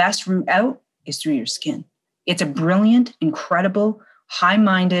now its best route out is through your skin. It's a brilliant, incredible,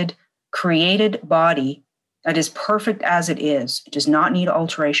 high-minded, created body that is perfect as it is. It does not need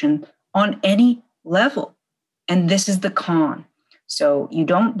alteration on any level. And this is the con. So you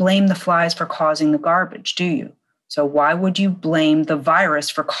don't blame the flies for causing the garbage, do you? So why would you blame the virus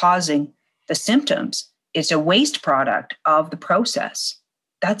for causing the symptoms? It's a waste product of the process.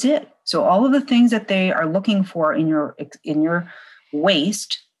 That's it. So all of the things that they are looking for in your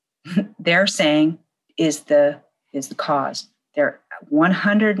waste, they're saying is the cause. They're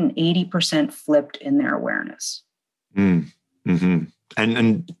 180% flipped in their awareness. Mm-hmm.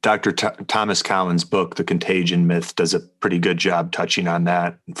 And Dr. Thomas Cowan's book, The Contagion Myth, does a pretty good job touching on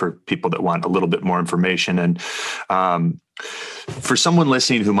that for people that want a little bit more information. And for someone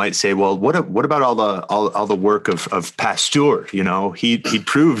listening who might say, well, what about all the work of Pasteur? You know, he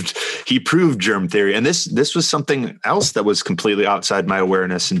proved germ theory. And this was something else that was completely outside my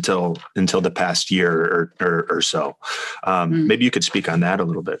awareness until the past year or so. Maybe you could speak on that a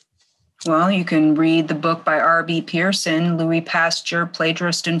little bit. Well, you can read the book by R.B. Pearson, Louis Pasteur,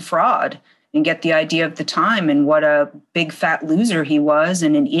 Plagiarist and Fraud, and get the idea of the time and what a big fat loser he was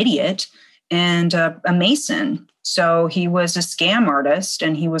and an idiot and a Mason. So he was a scam artist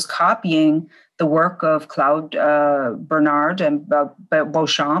and he was copying the work of Claude Bernard and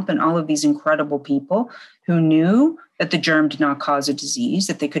Beauchamp and all of these incredible people who knew that the germ did not cause a disease,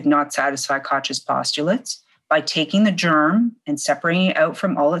 that they could not satisfy Koch's postulates, by taking the germ and separating it out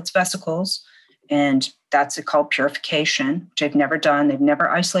from all its vesicles. And that's called purification, which they've never done. They've never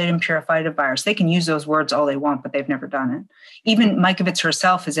isolated and purified a virus. They can use those words all they want, but they've never done it. Even Mikovits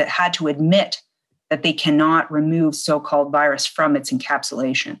herself has had to admit that they cannot remove so-called virus from its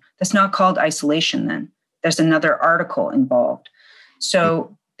encapsulation. That's not called isolation then. There's another article involved.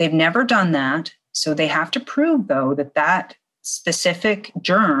 So they've never done that. So they have to prove, though, that specific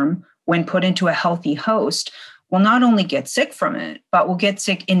germ, when put into a healthy host, will not only get sick from it, but will get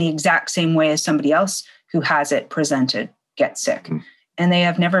sick in the exact same way as somebody else who has it presented gets sick. And they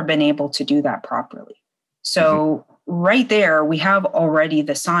have never been able to do that properly. So right there, we have already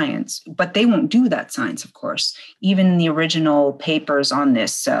the science, but they won't do that science, of course. Even in the original papers on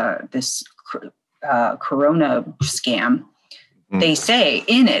this corona scam, they say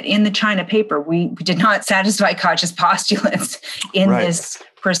in the China paper, we did not satisfy Koch's postulates in this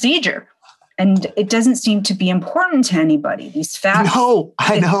procedure. And it doesn't seem to be important to anybody. These facts. No,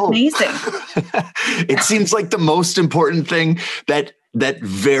 I know. Amazing. It seems like the most important thing that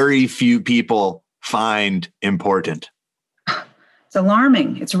very few people find important. It's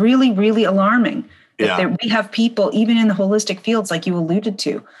alarming. It's really, really alarming that we have people, even in the holistic fields, like you alluded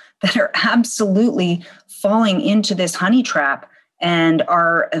to, that are absolutely falling into this honey trap and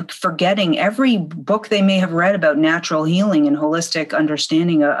are forgetting every book they may have read about natural healing and holistic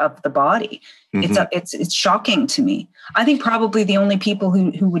understanding of the body. It's shocking to me. I think probably the only people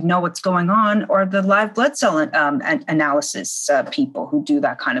who would know what's going on are the live blood cell analysis people who do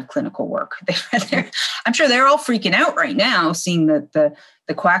that kind of clinical work. I'm sure they're all freaking out right now, seeing the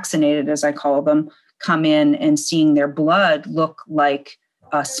quaxinated, as I call them, come in and seeing their blood look like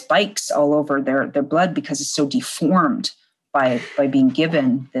spikes all over their blood because it's so deformed by being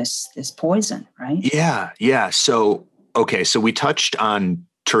given this poison, right? Yeah. So we touched on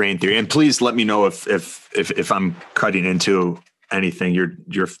terrain theory, and please let me know if I'm cutting into anything.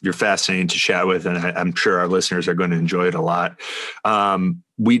 You're fascinating to chat with, and I'm sure our listeners are going to enjoy it a lot. I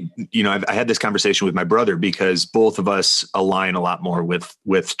had this conversation with my brother because both of us align a lot more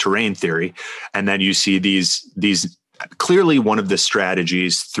with terrain theory, and then you see these. Clearly, one of the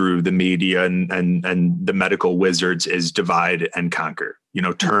strategies through the media and the medical wizards is divide and conquer,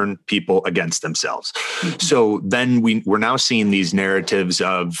 turn people against themselves. So then we're now seeing these narratives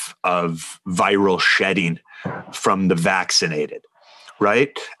of viral shedding from the vaccinated.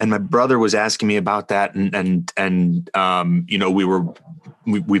 Right. And my brother was asking me about that.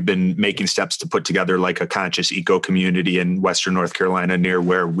 We've been making steps to put together like a conscious eco community in Western North Carolina near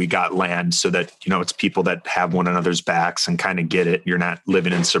where we got land so that, it's people that have one another's backs and kind of get it. You're not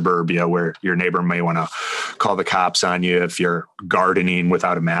living in suburbia where your neighbor may want to call the cops on you if you're gardening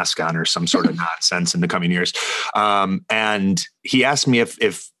without a mask on or some sort of nonsense in the coming years. And he asked me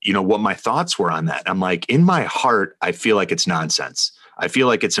if what my thoughts were on that. I'm like, in my heart, I feel like it's nonsense. I feel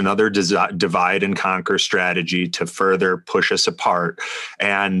like it's another divide and conquer strategy to further push us apart.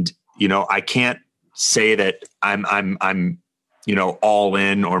 And, I can't say that I'm all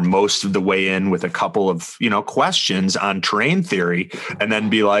in or most of the way in with a couple of, questions on terrain theory and then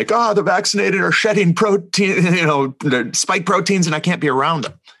be like, the vaccinated are shedding protein, the spike proteins and I can't be around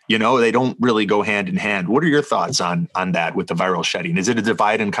them. You know, they don't really go hand in hand. What are your thoughts on that with the viral shedding? Is it a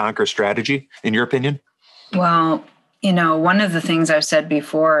divide and conquer strategy, in your opinion? Well, you know, one of the things I've said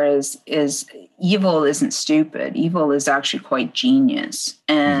before is evil isn't stupid. Evil is actually quite genius.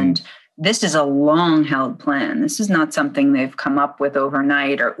 And this is a long held plan. This is not something they've come up with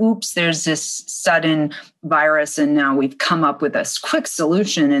overnight or, oops, there's this sudden virus and now we've come up with a quick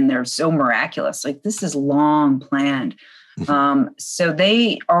solution and they're so miraculous. Like, this is long planned. So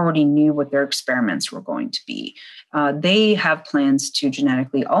they already knew what their experiments were going to be. They have plans to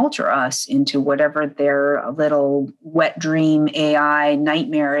genetically alter us into whatever their little wet dream AI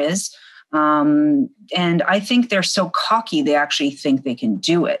nightmare is. And I think they're so cocky, they actually think they can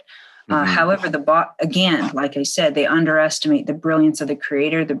do it. However, again, like I said, they underestimate the brilliance of the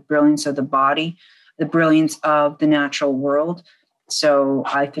creator, the brilliance of the body, the brilliance of the natural world. So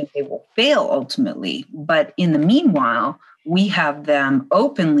I think they will fail ultimately. But in the meanwhile, we have them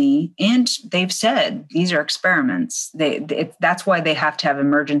openly, and they've said these are experiments. That's why they have to have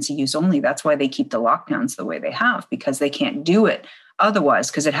emergency use only. That's why they keep the lockdowns the way they have, because they can't do it otherwise,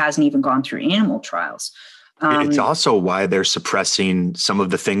 because it hasn't even gone through animal trials. It's also why they're suppressing some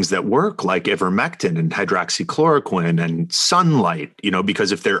of the things that work, like ivermectin and hydroxychloroquine and sunlight, you know,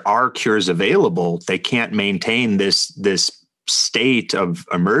 because if there are cures available, they can't maintain this state of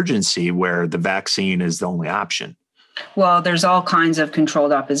emergency where the vaccine is the only option. Well, there's all kinds of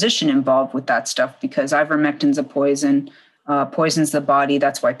controlled opposition involved with that stuff, because ivermectin's a poison, poisons the body.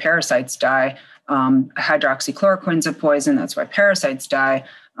 That's why parasites die. Hydroxychloroquine's a poison. That's why parasites die.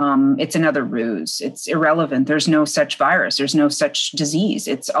 It's another ruse. It's irrelevant. There's no such virus. There's no such disease.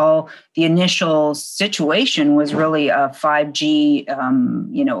 It's all, the initial situation was really a 5G,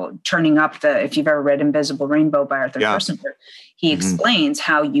 turning up if you've ever read Invisible Rainbow by Arthur Firstenberg, he explains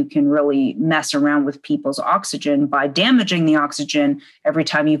how you can really mess around with people's oxygen by damaging the oxygen every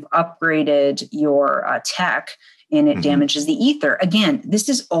time you've upgraded your tech, and it damages the ether. Again, this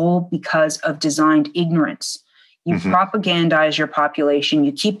is all because of designed ignorance. You propagandize your population,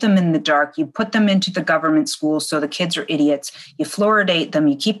 you keep them in the dark, you put them into the government schools so the kids are idiots, you fluoridate them,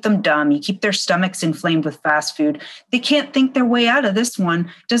 you keep them dumb, you keep their stomachs inflamed with fast food. They can't think their way out of this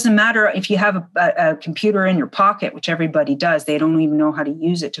one. Doesn't matter if you have a computer in your pocket, which everybody does, they don't even know how to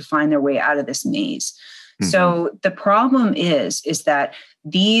use it to find their way out of this maze. So the problem is that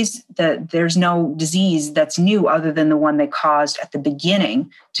there's no disease that's new other than the one they caused at the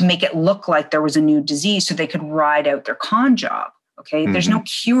beginning to make it look like there was a new disease so they could ride out their con job. Okay. There's no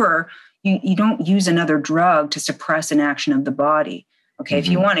cure. You don't use another drug to suppress an action of the body. Okay. If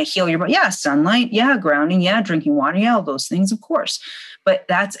you want to heal your body, sunlight, grounding, drinking water, all those things, of course. But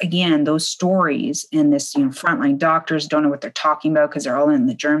that's, again, those stories in this, frontline doctors don't know what they're talking about because they're all in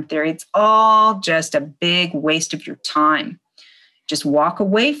the germ theory. It's all just a big waste of your time. Just walk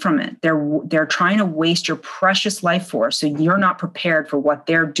away from it. They're trying to waste your precious life force, so you're not prepared for what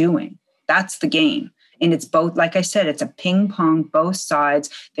they're doing. That's the game. And it's both, like I said, it's a ping pong, both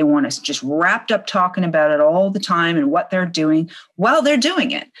sides. They want us just wrapped up talking about it all the time and what they're doing while they're doing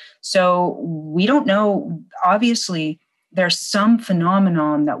it. So we don't know. Obviously, there's some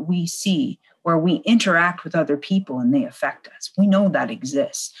phenomenon that we see where we interact with other people and they affect us. We know that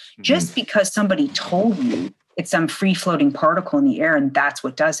exists. Just because somebody told you it's some free-floating particle in the air and that's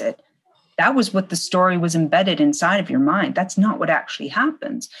what does it, that was what the story was embedded inside of your mind. That's not what actually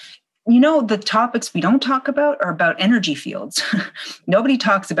happens. The topics we don't talk about are about energy fields. Nobody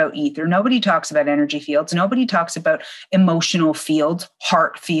talks about ether. Nobody talks about energy fields. Nobody talks about emotional fields,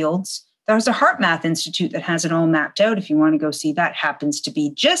 heart fields. There's a Heart Math Institute that has it all mapped out. If you want to go see that, happens to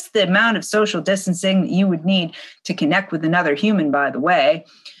be just the amount of social distancing that you would need to connect with another human, by the way.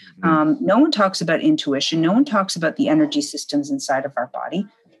 No one talks about intuition. No one talks about the energy systems inside of our body.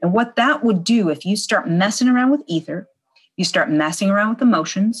 And what that would do if you start messing around with ether, you start messing around with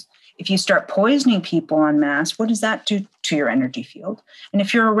emotions, if you start poisoning people en masse, what does that do to your energy field? And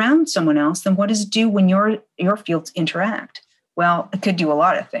if you're around someone else, then what does it do when your fields interact? Well, it could do a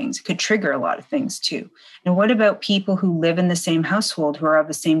lot of things. It could trigger a lot of things too. And what about people who live in the same household, who are of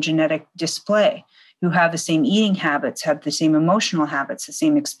the same genetic display, who have the same eating habits, have the same emotional habits, the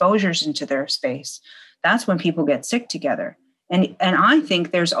same exposures into their space? That's when people get sick together. And I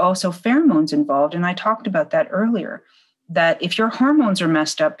think there's also pheromones involved. And I talked about that earlier, that if your hormones are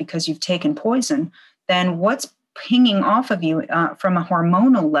messed up because you've taken poison, then what's pinging off of you from a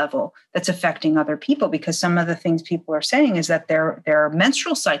hormonal level that's affecting other people? Because some of the things people are saying is that their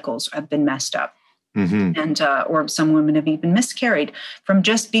menstrual cycles have been messed up. And or some women have even miscarried from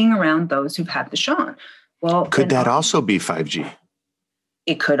just being around those who've had the shot. Well, could that also be 5G?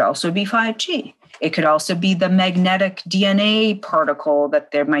 It could also be 5G. It could also be the magnetic DNA particle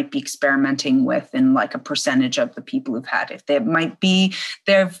that they might be experimenting with in like a percentage of the people who've had it. There might be,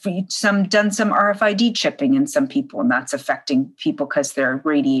 they've done some RFID chipping in some people, and that's affecting people because they're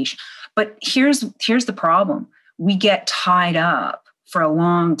radiation. But here's the problem. We get tied up for a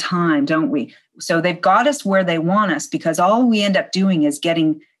long time, don't we? So they've got us where they want us, because all we end up doing is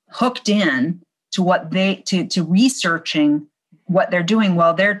getting hooked in to what to researching what they're doing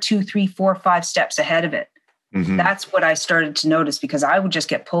while they're 2, 3, 4, 5 steps ahead of it. Mm-hmm. That's what I started to notice, because I would just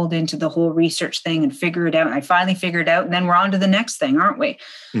get pulled into the whole research thing and figure it out. And I finally figured it out, and then we're on to the next thing, aren't we?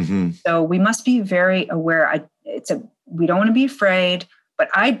 Mm-hmm. So we must be very aware. We don't want to be afraid, but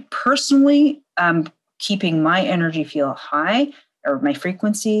I personally am keeping my energy field high, or my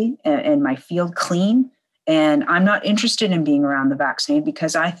frequency and my field clean. And I'm not interested in being around the vaccinated,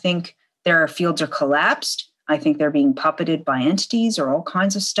 because I think their fields are collapsed. I think they're being puppeted by entities or all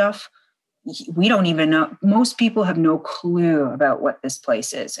kinds of stuff. We don't even know. Most people have no clue about what this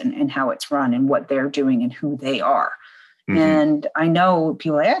place is and how it's run and what they're doing and who they are. Mm-hmm. And I know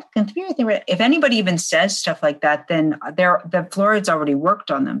people are like, if anybody even says stuff like that, then the fluoride's already worked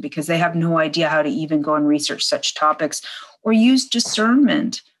on them, because they have no idea how to even go and research such topics or use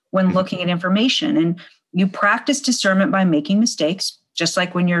discernment when looking at information. And you practice discernment by making mistakes, just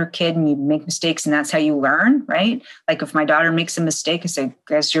like when you're a kid and you make mistakes, and that's how you learn, right? Like if my daughter makes a mistake, I say,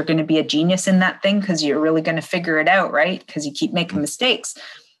 guess you're going to be a genius in that thing, because you're really going to figure it out, right? Because you keep making mistakes.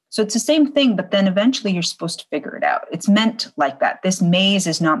 So it's the same thing, but then eventually you're supposed to figure it out. It's meant like that. This maze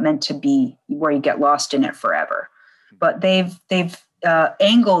is not meant to be where you get lost in it forever, but they've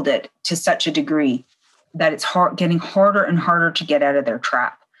angled it to such a degree that it's getting harder and harder to get out of their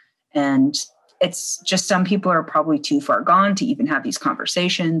trap. And it's just, some people are probably too far gone to even have these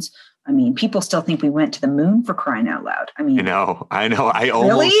conversations. I mean, people still think we went to the moon, for crying out loud. I mean, I know. I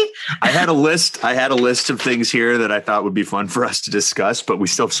had a list of things here that I thought would be fun for us to discuss, but we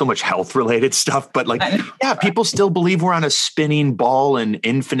still have so much health related stuff. But like, yeah, people still believe we're on a spinning ball in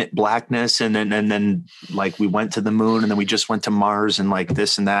infinite blackness. And then like we went to the moon, and then we just went to Mars, and like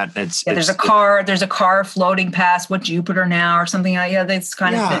this and that. There's a car floating past Jupiter now or something like that. That's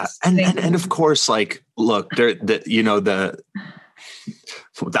kind of and of course, like, look,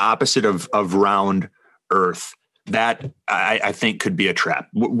 the opposite of round Earth, that I think could be a trap.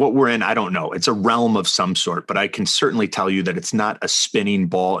 What we're in, I don't know. It's a realm of some sort, but I can certainly tell you that it's not a spinning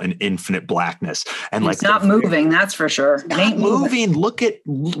ball in infinite blackness. And it's not moving, that's for sure. It ain't moving.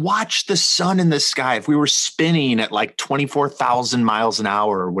 Watch the sun in the sky. If we were spinning at like 24,000 miles an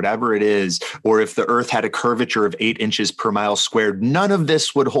hour or whatever it is, or if the Earth had a curvature of 8 inches per mile squared, none of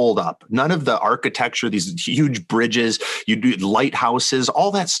this would hold up. None of the architecture, these huge bridges, you do lighthouses,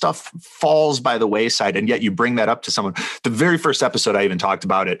 all that stuff falls by the wayside. And yet you bring that up to someone. The very first episode I even talked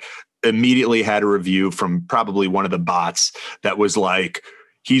about it, immediately had a review from probably one of the bots that was like,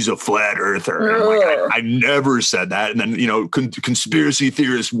 he's a flat earther. And I'm like, I never said that. And then, conspiracy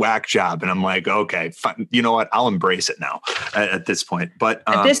theorist whack job. And I'm like, okay, fine. You know what? I'll embrace it now at this point. But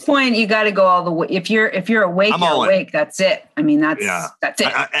at this point, you got to go all the way. If you're awake, you're awake. That's it. I mean, that's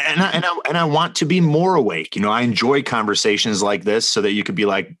it. And I want to be more awake. I enjoy conversations like this so that you could be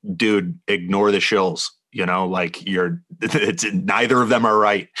like, dude, ignore the shills. It's neither of them are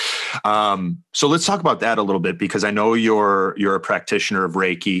right. So let's talk about that a little bit, because I know you're a practitioner of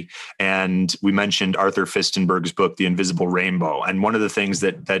Reiki, and we mentioned Arthur Fistenberg's book, The Invisible Rainbow. And one of the things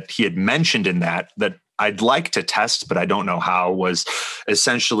that he had mentioned in that I'd like to test, but I don't know how, was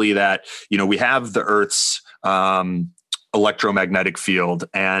essentially that, we have the Earth's, electromagnetic field,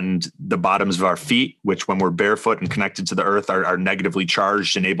 and the bottoms of our feet, which when we're barefoot and connected to the earth are negatively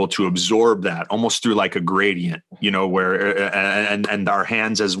charged and able to absorb that almost through like a gradient, where, and our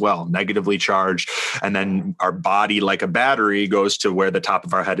hands as well, negatively charged. And then our body, like a battery, goes to where the top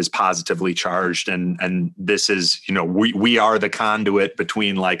of our head is positively charged. And this is, we are the conduit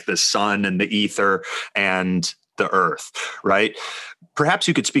between like the sun and the ether and the earth, right? Perhaps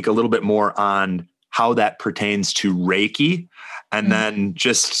you could speak a little bit more on how that pertains to Reiki. And then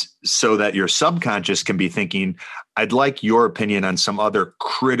just so that your subconscious can be thinking, I'd like your opinion on some other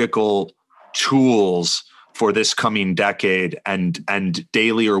critical tools for this coming decade and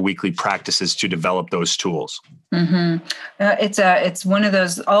daily or weekly practices to develop those tools. Mm-hmm. It's one of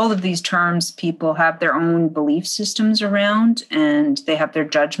those, all of these terms, people have their own belief systems around, and they have their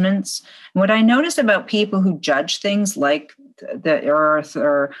judgments. And what I notice about people who judge things like the earth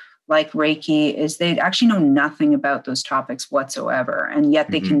or like Reiki is they actually know nothing about those topics whatsoever. And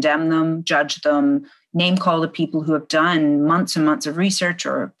yet they condemn them, judge them, name call the people who have done months and months of research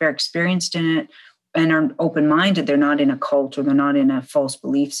or are very experienced in it and are open-minded. They're not in a cult or they're not in a false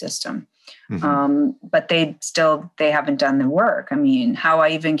belief system. But they haven't done the work. I mean, how I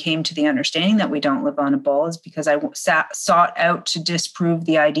even came to the understanding that we don't live on a ball is because I sought out to disprove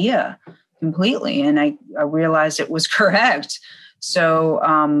the idea completely. And I realized it was correct. So,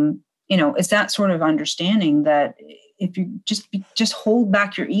 it's that sort of understanding that if you just hold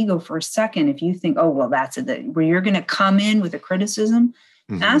back your ego for a second, if you think, oh, well, that's it, where you're going to come in with a criticism,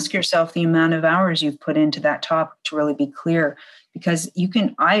 ask yourself the amount of hours you've put into that topic to really be clear, because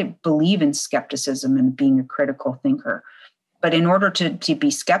I believe in skepticism and being a critical thinker. But in order to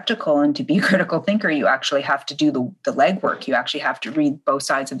be skeptical and to be a critical thinker, you actually have to do the legwork. You actually have to read both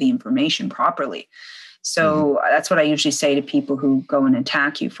sides of the information properly. So that's what I usually say to people who go and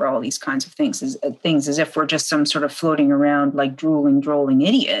attack you for all these kinds of things, as if we're just some sort of floating around like drooling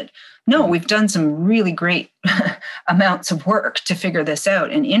idiot. No, we've done some really great amounts of work to figure this out,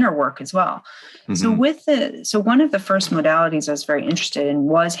 and inner work as well. So one of the first modalities I was very interested in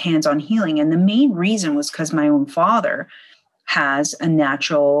was hands-on healing. And the main reason was because my own father has a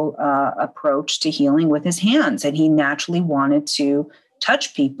natural approach to healing with his hands. And he naturally wanted to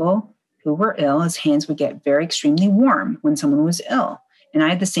touch people who were ill. His hands would get very extremely warm when someone was ill. And I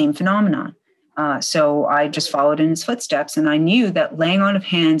had the same phenomenon. So I just followed in his footsteps, and I knew that laying on of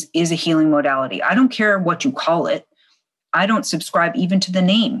hands is a healing modality. I don't care what you call it. I don't subscribe even to the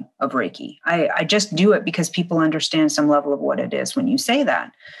name of Reiki. I just do it because people understand some level of what it is when you say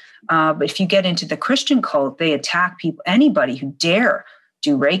that. But if you get into the Christian cult, they attack anybody who dare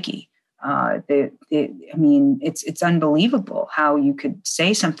do Reiki. It's unbelievable how you could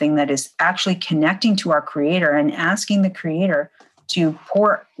say something that is actually connecting to our Creator and asking the Creator to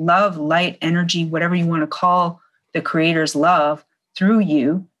pour love, light, energy, whatever you want to call the Creator's love through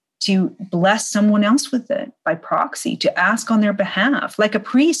you, to bless someone else with it by proxy, to ask on their behalf, like a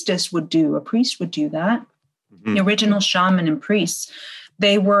priestess would do. A priest would do that. The original shaman and priests,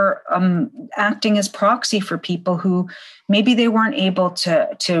 they were acting as proxy for people who maybe they weren't able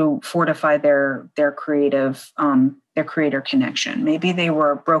to fortify their creator connection. Maybe they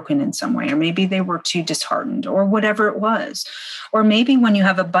were broken in some way, or maybe they were too disheartened, or whatever it was. Or maybe when you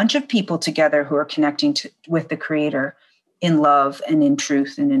have a bunch of people together who are connecting with the Creator in love and in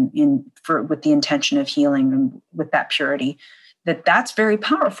truth and with the intention of healing and with that purity, that's very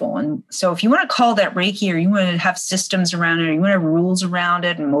powerful. And so if you want to call that Reiki, or you want to have systems around it, or you want to have rules around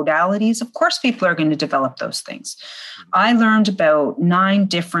it and modalities, of course, people are going to develop those things. I learned about 9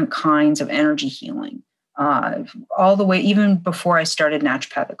 different kinds of energy healing. All the way, even before I started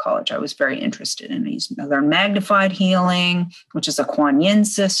naturopathic college, I was very interested in these. I learned magnified healing, which is a Kuan Yin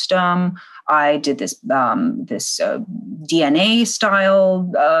system. I did this DNA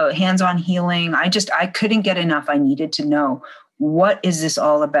style hands-on healing. I couldn't get enough. I needed to know, what is this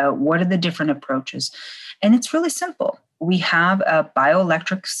all about? What are the different approaches? And it's really simple. We have a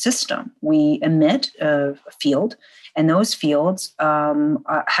bioelectric system. We emit a field, and those fields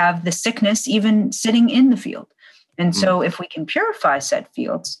have the sickness even sitting in the field. And so if we can purify said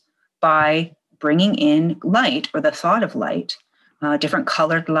fields by bringing in light, or the thought of light, different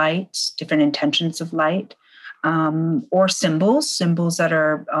colored lights, different intentions of light, or symbols that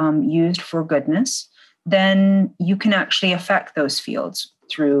are used for goodness, then you can actually affect those fields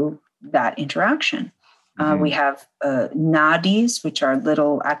through that interaction. We have nadis, which are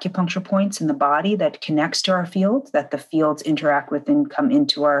little acupuncture points in the body that connects to our field, that the fields interact with and come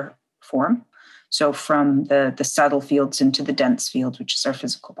into our form. So from the subtle fields into the dense field, which is our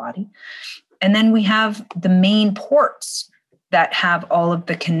physical body. And then we have the main ports that have all of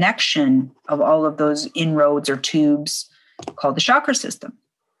the connection of all of those inroads or tubes, called the chakra system.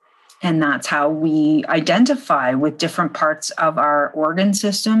 And that's how we identify with different parts of our organ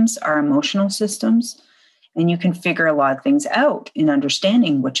systems, our emotional systems. And you can figure a lot of things out in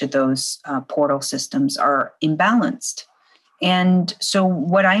understanding which of those portal systems are imbalanced. And so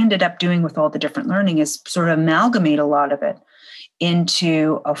what I ended up doing with all the different learning is sort of amalgamate a lot of it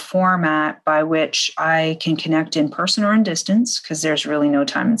into a format by which I can connect in person or in distance, because there's really no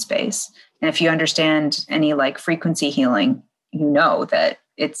time and space. And if you understand any like frequency healing, you know that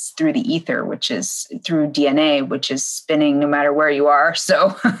it's through the ether, which is through DNA, which is spinning no matter where you are.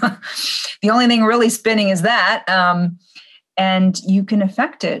 So the only thing really spinning is that. And you can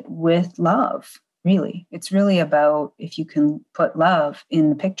affect it with love, really. It's really about if you can put love in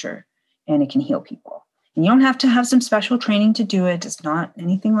the picture, and it can heal people. And you don't have to have some special training to do it. It's not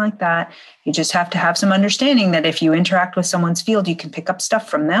anything like that. You just have to have some understanding that if you interact with someone's field, you can pick up stuff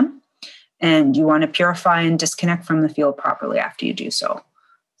from them, and you want to purify and disconnect from the field properly after you do so.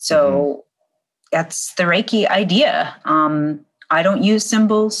 So that's the Reiki idea. I don't use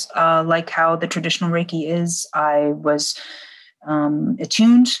symbols like how the traditional Reiki is. I was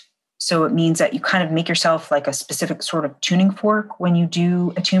attuned So it means that you kind of make yourself like a specific sort of tuning fork when you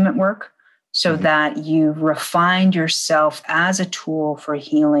do attunement work, so that you refined yourself as a tool for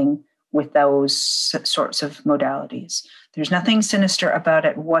healing with those sorts of modalities. There's nothing sinister about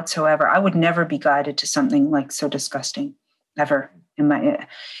it whatsoever. I would never be guided to something like so disgusting, ever.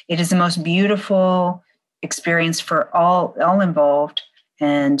 It is the most beautiful experience for all involved.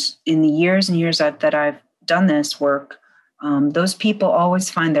 And in the years and years that I've done this work, those people always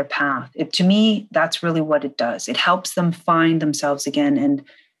find their path. To me, that's really what it does. It helps them find themselves again and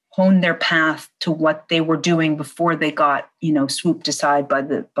hone their path to what they were doing before they got, swooped aside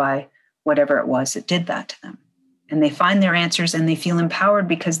by whatever it was that did that to them. And they find their answers and they feel empowered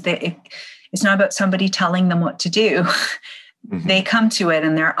because it's not about somebody telling them what to do. They come to it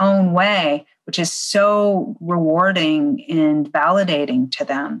in their own way, which is so rewarding and validating to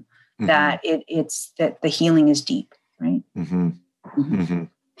them that it's that the healing is deep, right?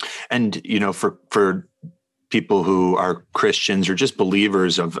 And, for people who are Christians or just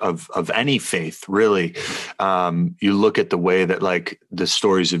believers of any faith, really, you look at the way that, like, the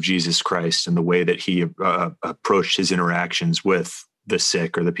stories of Jesus Christ and the way that he approached his interactions with the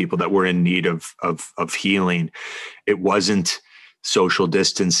sick or the people that were in need of healing. It wasn't social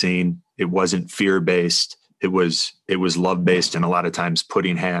distancing. It wasn't fear-based. It was love-based, and a lot of times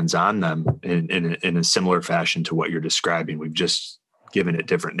putting hands on them in a similar fashion to what you're describing. We've just given it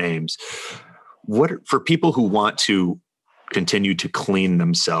different names. What, for people who want to continue to clean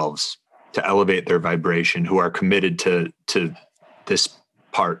themselves, to elevate their vibration, who are committed to this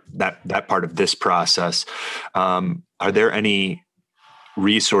part, that part of this process, are there any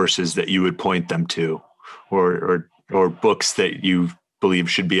resources that you would point them to, or books that you believe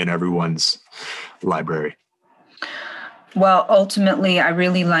should be in everyone's library? Well, ultimately, I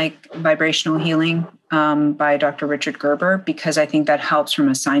really like Vibrational Healing by Dr. Richard Gerber, because I think that helps from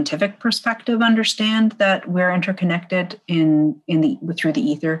a scientific perspective understand that we're interconnected through the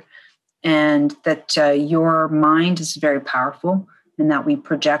ether, and that your mind is very powerful, and that we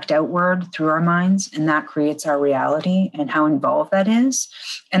project outward through our minds, and that creates our reality, and how involved that is.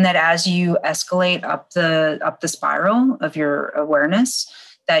 And that as you escalate up the spiral of your awareness,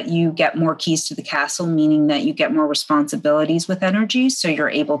 that you get more keys to the castle, meaning that you get more responsibilities with energy. So you're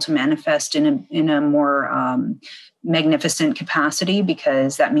able to manifest in a more magnificent capacity,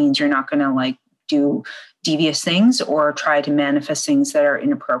 because that means you're not going to do devious things or try to manifest things that are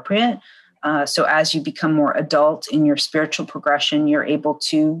inappropriate. So as you become more adult in your spiritual progression, you're able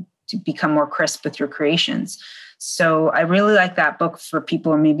to become more crisp with your creations. So I really like that book for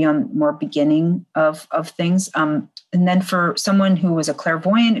people who are maybe on more beginning of things. And then for someone who was a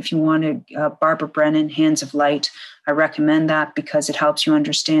clairvoyant, if you want Barbara Brennan, Hands of Light, I recommend that, because it helps you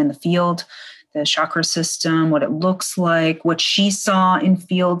understand the field, the chakra system, what it looks like, what she saw in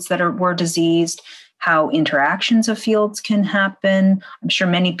fields that were diseased, how interactions of fields can happen. I'm sure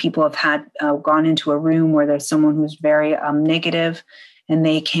many people have had gone into a room where there's someone who's very negative, and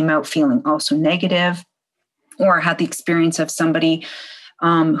they came out feeling also negative, or had the experience of somebody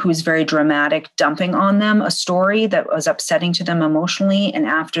who's very dramatic dumping on them a story that was upsetting to them emotionally, and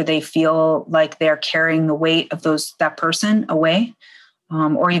after they feel like they're carrying the weight of that person away,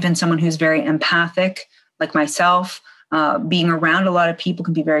 or even someone who's very empathic, like myself. Being around a lot of people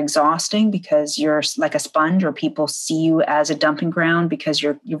can be very exhausting, because you're like a sponge, or people see you as a dumping ground because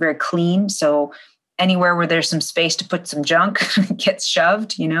you're very clean. So anywhere where there's some space to put some junk gets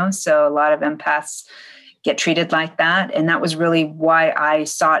shoved, So a lot of empaths get treated like that. And that was really why I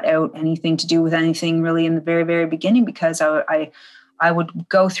sought out anything to do with anything really in the very, very beginning, because I would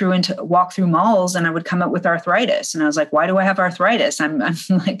walk through malls and I would come out with arthritis. And I was like, why do I have arthritis? I'm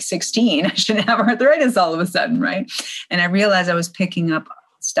like 16. I shouldn't have arthritis all of a sudden, right? And I realized I was picking up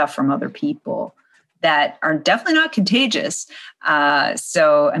stuff from other people that are definitely not contagious.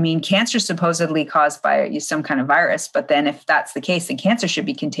 Cancer is supposedly caused by some kind of virus, but then if that's the case, then cancer should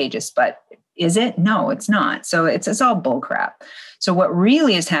be contagious. But is it? No, it's not. So it's all bull crap. So what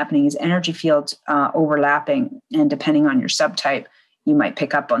really is happening is energy fields overlapping, and depending on your subtype, you might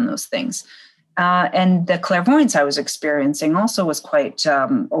pick up on those things. And the clairvoyance I was experiencing also was quite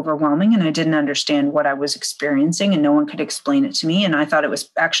overwhelming, and I didn't understand what I was experiencing, and no one could explain it to me. And I thought it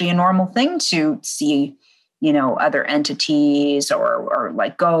was actually a normal thing to see, other entities or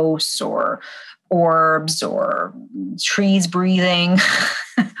like ghosts or orbs or trees breathing.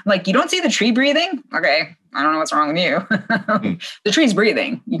 Like, you don't see the tree breathing? Okay, I don't know what's wrong with you. The tree's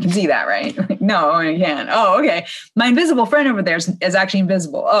breathing. You can see that, right? Like, no, I can't. Oh, okay. My invisible friend over there is actually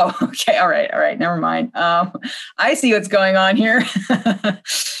invisible. Oh, okay. All right. Never mind. I see what's going on here.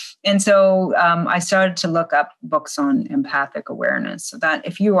 And so I started to look up books on empathic awareness, so that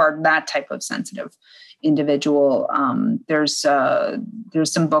if you are that type of sensitive individual, there's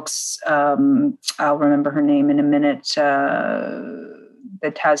some books. I'll remember her name in a minute.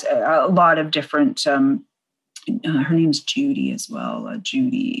 That has a lot of different. Her name's Judy as well.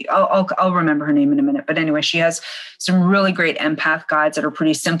 Judy. I'll remember her name in a minute. But anyway, she has some really great empath guides that are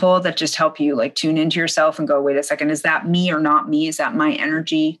pretty simple that just help you like tune into yourself and go, wait a second, is that me or not me? Is that my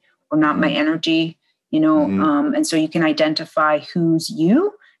energy or not my energy? And so you can identify who's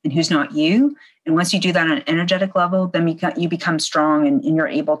you and who's not you. And once you do that on an energetic level, then you become strong and you're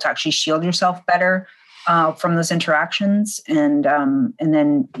able to actually shield yourself better from those interactions, and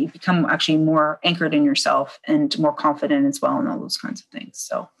then you become actually more anchored in yourself and more confident as well, and all those kinds of things.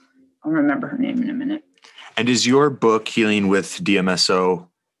 So I'll remember her name in a minute. And is your book Healing with DMSO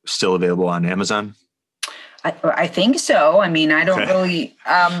still available on Amazon? I think so. I mean, I don't really,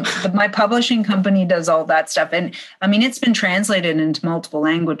 but my publishing company does all that stuff. And I mean, it's been translated into multiple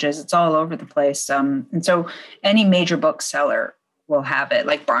languages. It's all over the place. And so any major bookseller will have it,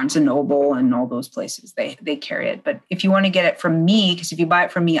 like Barnes and Noble and all those places, they carry it. But if you want to get it from me, because if you buy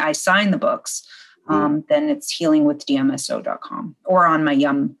it from me, I sign the books, then it's healingwithdmso.com or on my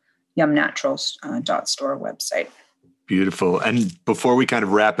yumnaturals.store website. Beautiful. And before we kind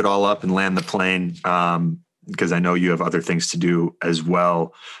of wrap it all up and land the plane, because I know you have other things to do as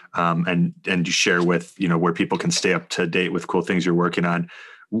well, and you share with, where people can stay up to date with cool things you're working on.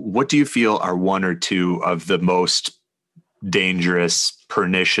 What do you feel are one or two of the most dangerous,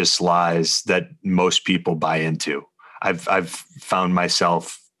 pernicious lies that most people buy into? I've found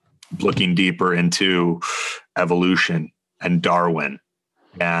myself looking deeper into evolution and Darwin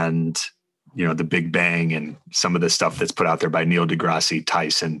and, the Big Bang and some of the stuff that's put out there by Neil deGrasse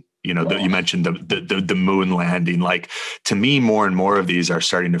Tyson. You mentioned the moon landing. Like, to me, more and more of these are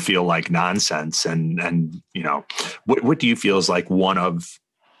starting to feel like nonsense. And what do you feel is like one of,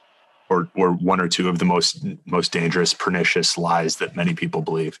 or one or two of the most dangerous, pernicious lies that many people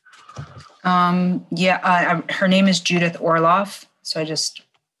believe? Her name is Judith Orloff. So I just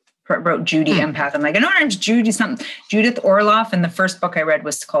wrote Judy Empath. I'm like, I know her name's Judy something. Judith Orloff. And the first book I read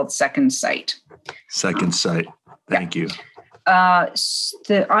was called Second Sight. Second Sight. Thank you.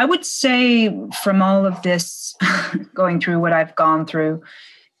 I would say from all of this, going through what I've gone through,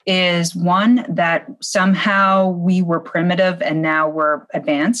 is one that somehow we were primitive and now we're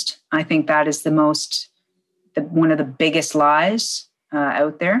advanced. I think that is one of the biggest lies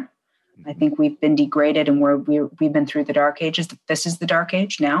out there. I think we've been degraded and we've been through the dark ages. This is the dark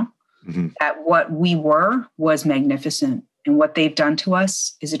age now. Mm-hmm. That what we were was magnificent, and what they've done to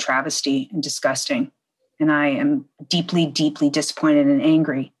us is a travesty and disgusting. And I am deeply, deeply disappointed and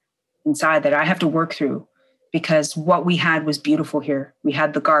angry inside that I have to work through, because what we had was beautiful here. We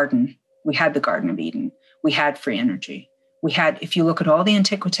had the garden. We had the Garden of Eden. We had free energy. We had, if you look at all the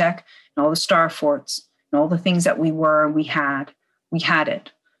Antiquitech and all the star forts and all the things that we were, we had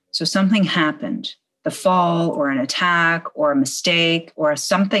it. So something happened, the fall or an attack or a mistake or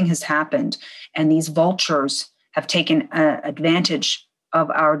something has happened. And these vultures have taken advantage of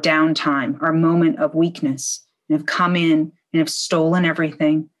our downtime, our moment of weakness, and have come in and have stolen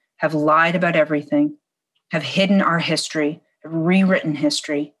everything, have lied about everything, have hidden our history, have rewritten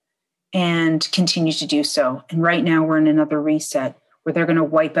history, and continue to do so. And right now we're in another reset where they're going to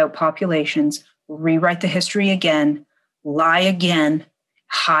wipe out populations, rewrite the history again, lie again,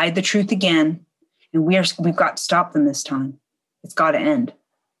 hide the truth again. And we've got to stop them this time. It's got to end.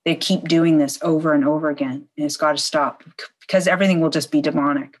 They keep doing this over and over again, and it's got to stop, because everything will just be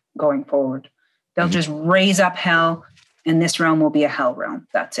demonic going forward. They'll just raise up hell, and this realm will be a hell realm.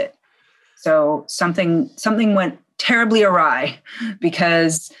 That's it. So something went terribly awry,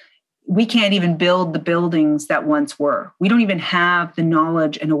 because we can't even build the buildings that once were. We don't even have the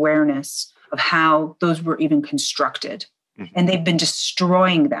knowledge and awareness of how those were even constructed. Mm-hmm. And they've been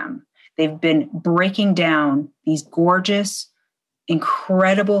destroying them. They've been breaking down these gorgeous,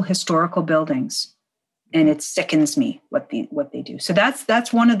 incredible historical buildings. And it sickens me what they do. So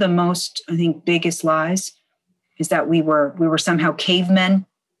that's one of the most, I think, biggest lies, is that we were somehow cavemen,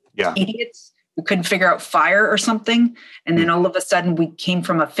 idiots. We couldn't figure out fire or something. And then all of a sudden we came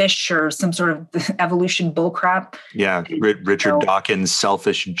from a fish or some sort of evolution bullcrap. Yeah. Richard Dawkins,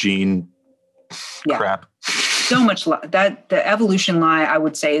 selfish gene crap. So much that the evolution lie, I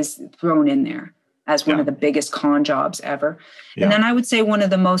would say, is thrown in there as one of the biggest con jobs ever. Yeah. And then I would say one of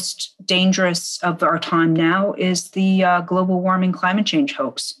the most dangerous of our time now is the global warming climate change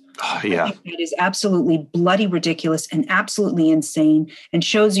hoax. It is absolutely bloody ridiculous and absolutely insane, and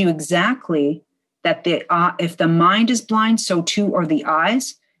shows you exactly that if the mind is blind, so too are the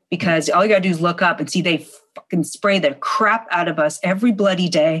eyes. because all you got to do is look up and see they fucking spray the crap out of us every bloody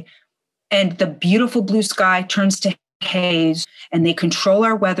day. And the beautiful blue sky turns to haze, and they control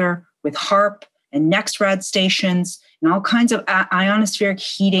our weather with HARP and NextRad stations and all kinds of ionospheric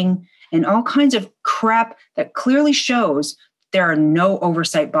heating and all kinds of crap that clearly shows there are no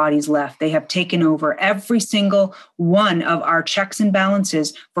oversight bodies left. They have taken over every single one of our checks and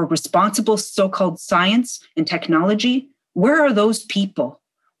balances for responsible so-called science and technology. Where are those people?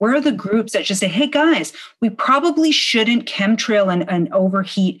 Where are the groups that just say, hey, guys, we probably shouldn't chemtrail and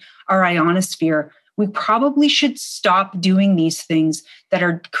overheat our ionosphere. We probably should stop doing these things that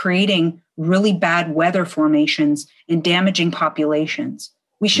are creating really bad weather formations and damaging populations.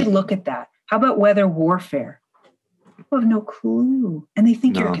 We should look at that. How about weather warfare? People have no clue. And they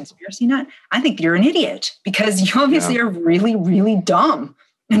think you're a conspiracy nut. I think you're an idiot because you obviously are really, really dumb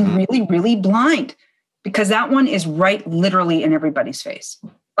and really, really blind, because that one is right literally in everybody's face.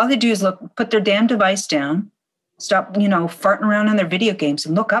 All they do is put their damn device down, stop, farting around on their video games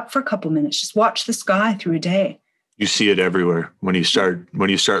and look up for a couple minutes. Just watch the sky through a day. You see it everywhere. When you start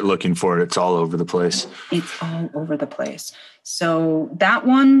looking for it, it's all over the place. It's all over the place. So that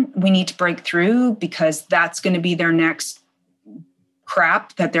one we need to break through, because that's going to be their next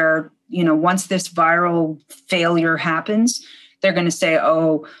crap that they're, once this viral failure happens, they're going to say,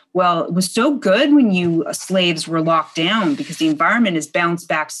 oh, well, it was so good when you slaves were locked down because the environment has bounced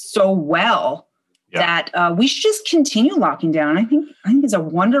back so well that we should just continue locking down. I think it's a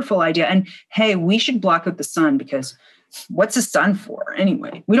wonderful idea. And hey, we should block out the sun, because what's the sun for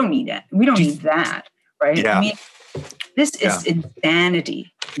anyway? We don't need it. We don't need that, right? Yeah. I mean, this is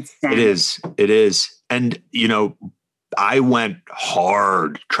insanity. It is. And, I went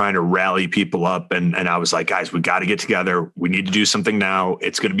hard trying to rally people up, and I was like, guys, we got to get together. We need to do something now.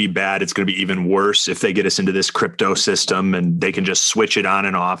 It's going to be bad. It's going to be even worse if they get us into this crypto system and they can just switch it on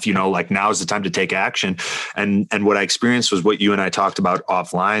and off, now's the time to take action. And what I experienced was what you and I talked about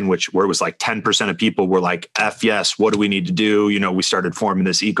offline, where it was like 10% of people were like, F yes, what do we need to do? We started forming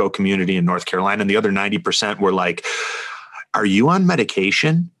this eco community in North Carolina, and the other 90% were like, are you on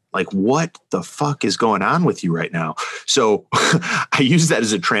medication? Like, what the fuck is going on with you right now? So I use that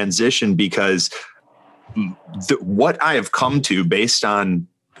as a transition, because what I have come to based on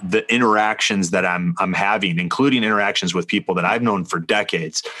the interactions that I'm having, including interactions with people that I've known for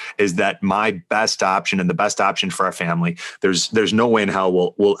decades, is that my best option and the best option for our family, there's no way in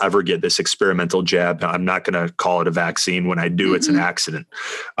hell we'll ever get this experimental jab. I'm not going to call it a vaccine. When I do, it's an accident.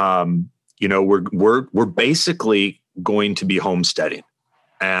 We're basically going to be homesteading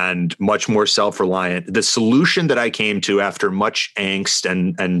and much more self-reliant. The solution that I came to after much angst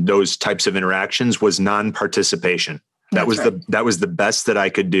and those types of interactions was non-participation. That was the best that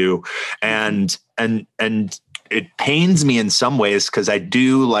I could do. And it pains me in some ways, because I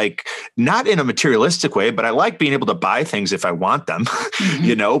do, like, not in a materialistic way, but I like being able to buy things if I want them,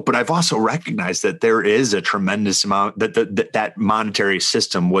 but I've also recognized that there is a tremendous amount that monetary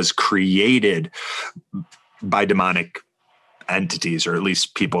system was created by demonic entities, or at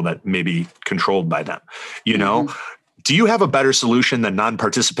least people that may be controlled by them. Do you have a better solution than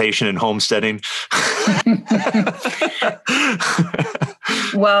non-participation in homesteading?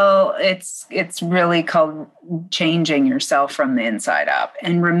 Well, it's really called changing yourself from the inside up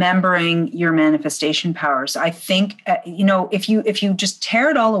and remembering your manifestation powers. I think, if you just tear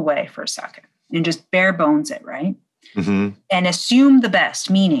it all away for a second and just bare bones it, right? And assume the best,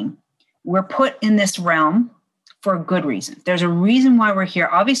 meaning we're put in this realm for a good reason. There's a reason why we're here.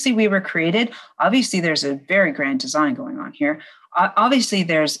 Obviously, we were created. Obviously, there's a very grand design going on here. Obviously,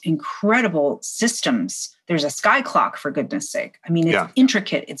 there's incredible systems. There's a sky clock, for goodness sake. I mean, it's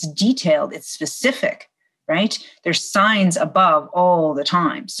intricate, it's detailed, it's specific, right? There's signs above all the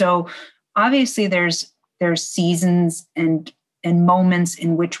time. So obviously, there's seasons and moments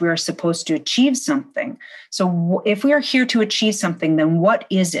in which we are supposed to achieve something. So if we are here to achieve something, then what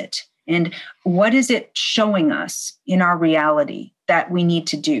is it? And what is it showing us in our reality that we need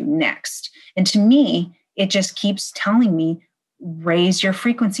to do next? And to me, it just keeps telling me, raise your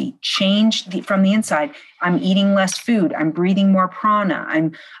frequency, change from the inside. I'm eating less food. I'm breathing more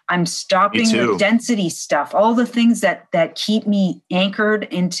prana. I'm stopping the density stuff, all the things that keep me anchored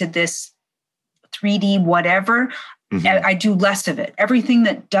into this 3D whatever. I do less of it. Everything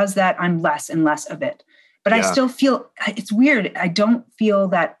that does that, I'm less and less of it. But I still feel, it's weird. I don't feel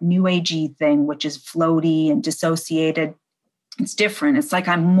that new agey thing, which is floaty and dissociated. It's different. It's like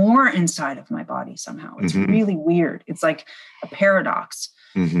I'm more inside of my body somehow. It's really weird. It's like a paradox.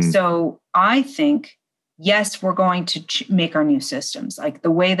 So I think, yes, we're going to make our new systems. Like the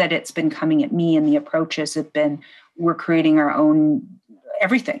way that it's been coming at me and the approaches have been, we're creating our own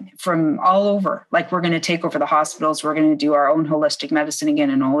everything from all over. Like, we're going to take over the hospitals. We're going to do our own holistic medicine again.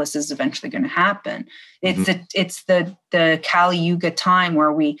 And all this is eventually going to happen. It's the Kali Yuga time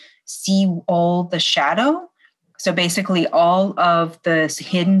where we see all the shadow. So basically all of the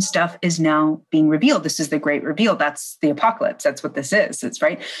hidden stuff is now being revealed. This is the great reveal. That's the apocalypse. That's what this is. It's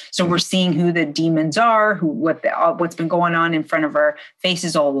right. So we're seeing who the demons are, what's been going on in front of our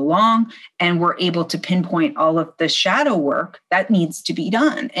faces all along. And we're able to pinpoint all of the shadow work that needs to be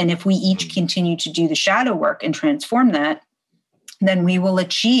done. And if we each continue to do the shadow work and transform that, then we will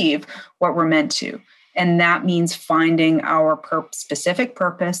achieve what we're meant to. And that means finding our specific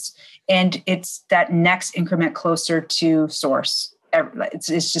purpose. And it's that next increment closer to source.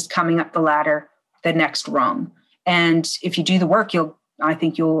 It's just coming up the ladder, the next rung. And if you do the work, I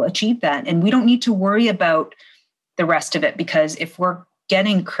think you'll achieve that. And we don't need to worry about the rest of it, because if we're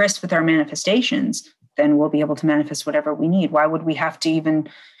getting crisp with our manifestations, then we'll be able to manifest whatever we need. Why would we have to even,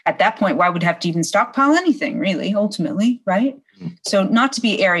 at that point, why would we have to even stockpile anything, really, ultimately, right? So not to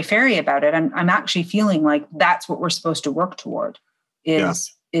be airy-fairy about it, I'm actually feeling like that's what we're supposed to work toward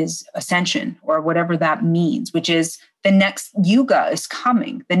is ascension, or whatever that means, which is the next yuga is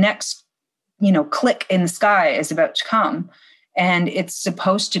coming. The next, click in the sky is about to come. And it's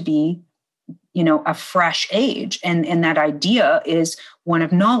supposed to be, a fresh age. And that idea is one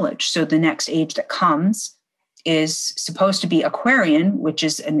of knowledge. So the next age that comes is supposed to be Aquarian, which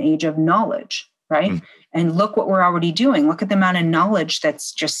is an age of knowledge, right? Mm. And look what we're already doing. Look at the amount of knowledge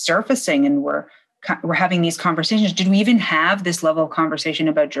that's just surfacing, and we're having these conversations. Did we even have this level of conversation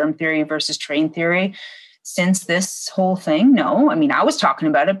about germ theory versus train theory since this whole thing? No. I mean, I was talking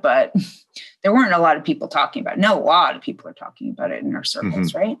about it, but there weren't a lot of people talking about it. No, a lot of people are talking about it in our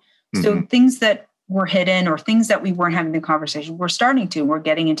circles, right? Mm-hmm. So things that were hidden or things that we weren't having the conversation, we're starting to, we're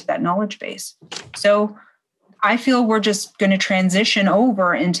getting into that knowledge base. So I feel we're just going to transition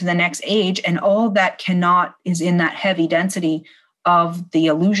over into the next age, and all that cannot is in that heavy density of the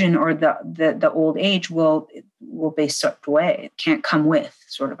illusion, or the old age will be swept away. It can't come with,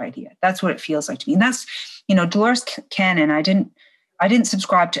 sort of idea. That's what it feels like to me. And that's, Dolores Cannon, I didn't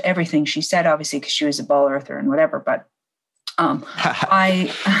subscribe to everything she said, obviously, because she was a ball earther and whatever, but you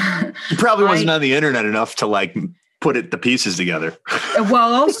probably wasn't on the internet enough to put the pieces together.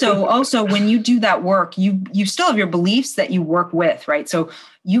 Well, also when you do that work, you still have your beliefs that you work with, right? So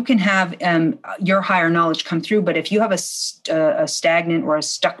you can have your higher knowledge come through, but if you have a stagnant or a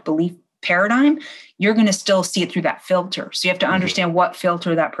stuck belief paradigm, you're going to still see it through that filter. So you have to understand what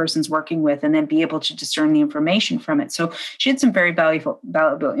filter that person's working with, and then be able to discern the information from it. So she had some very valuable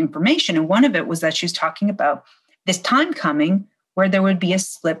information. And one of it was that she was talking about this time coming where there would be a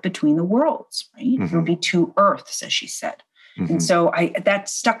split between the worlds, right? Mm-hmm. There would be two earths, as she said. Mm-hmm. And so that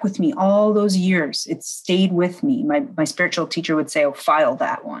stuck with me all those years. It stayed with me. My spiritual teacher would say, file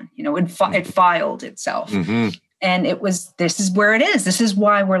that one. It filed itself. Mm-hmm. And this is where it is. This is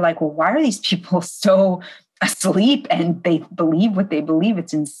why we're like, well, why are these people so asleep and they believe what they believe?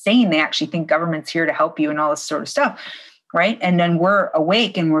 It's insane. They actually think government's here to help you and all this sort of stuff. Right. And then we're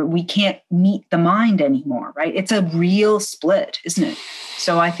awake and we can't meet the mind anymore. Right. It's a real split, isn't it?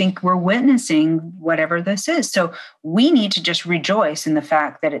 So I think we're witnessing whatever this is. So we need to just rejoice in the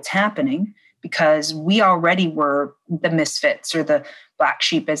fact that it's happening, because we already were the misfits, or the black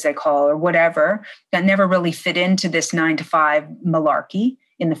sheep, as they call, or whatever, that never really fit into this 9-to-5 malarkey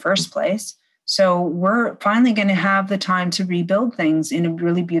in the first place. So we're finally going to have the time to rebuild things in a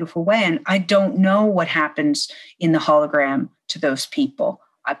really beautiful way. And I don't know what happens in the hologram to those people.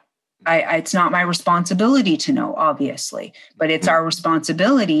 It's not my responsibility to know, obviously, but it's our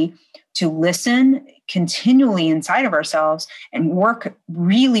responsibility to listen continually inside of ourselves and work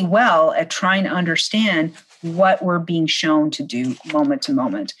really well at trying to understand what we're being shown to do moment to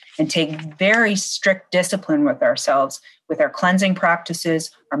moment, and take very strict discipline with ourselves, with our cleansing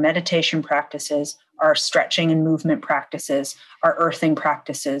practices, our meditation practices, our stretching and movement practices, our earthing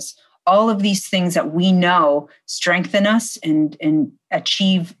practices, all of these things that we know strengthen us and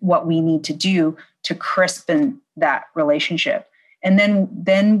achieve what we need to do to crispen that relationship. And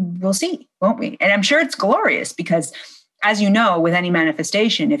then we'll see, won't we? And I'm sure it's glorious, because as you know, with any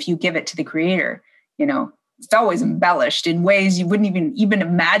manifestation, if you give it to the creator, it's always embellished in ways you wouldn't even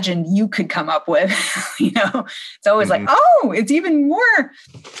imagine you could come up with. It's always like, oh, it's even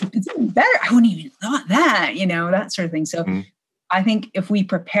better. I wouldn't even thought that, that sort of thing. So I think if we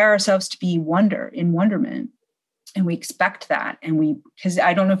prepare ourselves to be in wonderment, and we expect that, because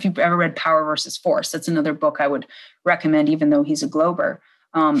I don't know if you've ever read Power versus Force. That's another book I would recommend, even though he's a glober.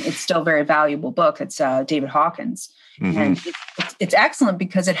 It's still a very valuable book. It's David Hawkins. Mm-hmm. And it's excellent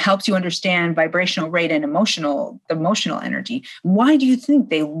because it helps you understand vibrational rate and emotional energy. Why do you think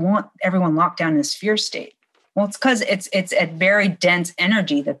they want everyone locked down in a sphere state? Well, it's because it's a very dense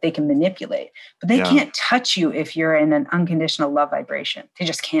energy that they can manipulate, but they can't touch you if you're in an unconditional love vibration. They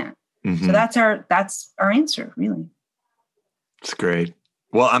just can't. Mm-hmm. So that's our answer, really. That's great.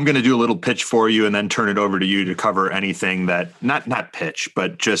 Well, I'm going to do a little pitch for you and then turn it over to you to cover anything that not pitch,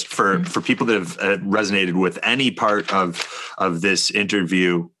 but just for people that have resonated with any part of this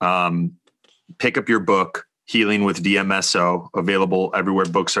interview. Pick up your book, Healing with DMSO, available everywhere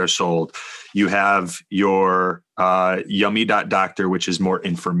books are sold. You have your yummy.doctor, which is more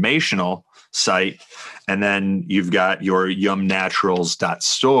informational site. And then you've got your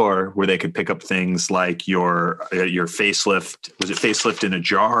yumnaturals.store where they could pick up things like your facelift. Was it facelift in a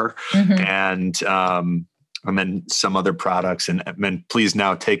jar? Mm-hmm. And then some other products. And then please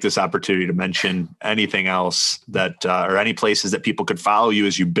now take this opportunity to mention anything else that, or any places that people could follow you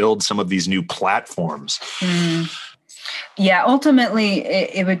as you build some of these new platforms. Mm. Yeah, ultimately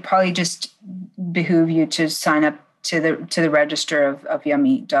it would probably just behoove you to sign up to the register of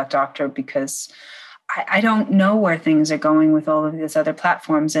yummy.doctor, because I don't know where things are going with all of these other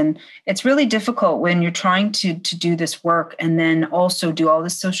platforms. And it's really difficult when you're trying to do this work and then also do all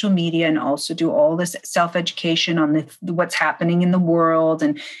this social media and also do all this self-education on what's happening in the world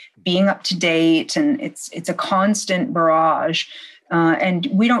and being up to date. And it's a constant barrage. And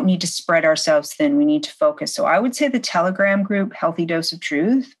we don't need to spread ourselves thin. We need to focus. So I would say the Telegram group, Healthy Dose of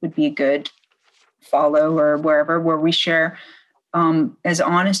Truth, would be a good follow, or wherever, where we share as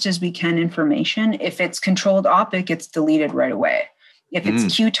honest as we can information. If it's controlled OPIC, it's deleted right away. If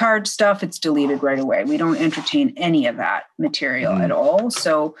it's Q-tard stuff, it's deleted right away. We don't entertain any of that material at all.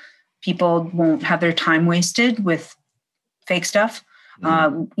 So people won't have their time wasted with fake stuff.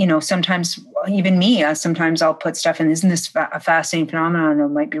 Sometimes even me, sometimes I'll put stuff in, isn't this a fascinating phenomenon? I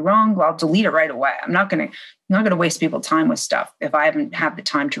might be wrong. Well, I'll delete it right away. I'm not going to waste people's time with stuff if I haven't had the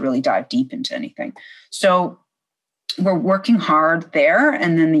time to really dive deep into anything. So we're working hard there.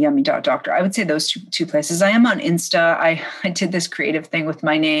 And then the yummy.doctor, I would say those two places. I am on Insta. I did this creative thing with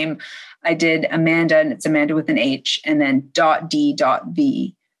my name. I did Amanda, and it's Amanda with an H, and then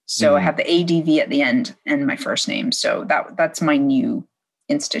 .d.v. So I have the ADV at the end and my first name. So that's my new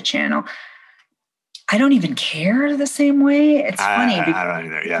Insta channel. I don't even care the same way. It's funny. I don't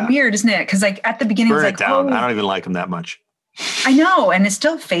either. Yeah. Weird, isn't it? Because like at the beginning, burn it's like, it down. I don't even like them that much. I know, and it's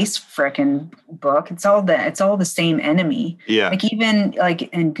still face frickin' book. It's all the same enemy. Yeah. Like even like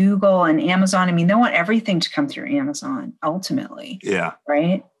in Google and Amazon. I mean, they want everything to come through Amazon ultimately. Yeah.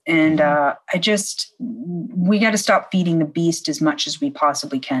 Right. And we got to stop feeding the beast as much as we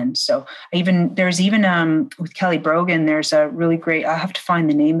possibly can. So there's with Kelly Brogan, there's a really great, I have to find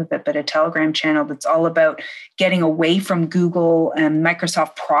the name of it, but a Telegram channel that's all about getting away from Google and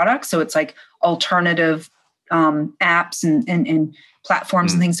Microsoft products. So it's like alternative apps and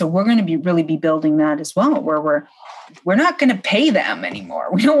platforms and things. So we're going to really be building that as well, where we're not going to pay them anymore.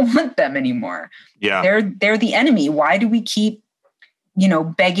 We don't want them anymore. Yeah. They're the enemy. Why do we keep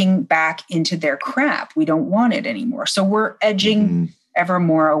begging back into their crap? We don't want it anymore. So we're edging ever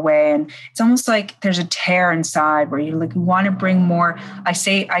more away. And it's almost like there's a tear inside where you're like, you want to bring more. I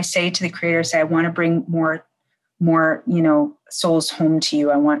say to the creator, I want to bring more, souls home to you.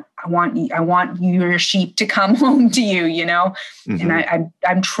 I want your sheep to come home to you, and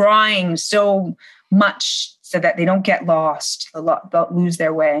I'm trying so much so that they don't get lost, they'll lose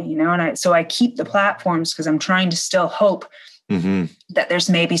their way, and so I keep the platforms because I'm trying to still hope that there's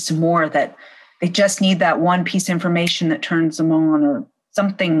maybe some more, that they just need that one piece of information that turns them on, or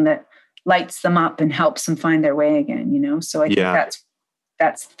something that lights them up and helps them find their way again, So I think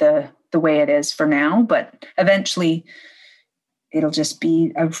that's the way it is for now, but eventually it'll just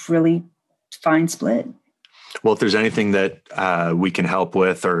be a really fine split. Well, if there's anything that we can help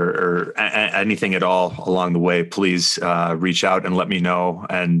with or anything at all along the way, please reach out and let me know.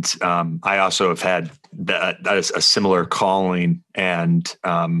 And I also have had a similar calling, and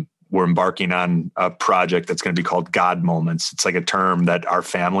we're embarking on a project that's going to be called God Moments. It's like a term that our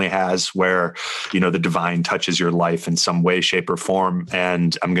family has where, the divine touches your life in some way, shape, or form.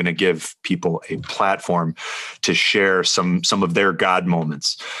 And I'm going to give people a platform to share some of their God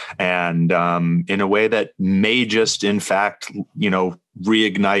moments. And in a way that may just, in fact,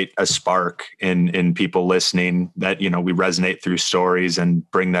 reignite a spark in people listening, that, we resonate through stories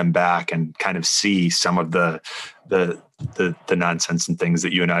and bring them back and kind of see some of the the nonsense and things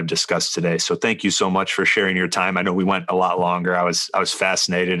that you and I have discussed today. So thank you so much for sharing your time. I know we went a lot longer. I was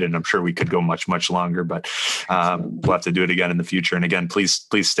fascinated, and I'm sure we could go much, much longer, but we'll have to do it again in the future. And again, please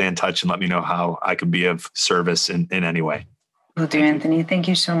stay in touch and let me know how I can be of service in any way. Will do, Anthony. Thank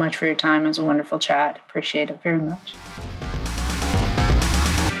you so much for your time. It was a wonderful chat. Appreciate it very much.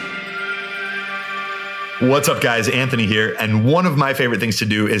 What's up, guys? Anthony here. And one of my favorite things to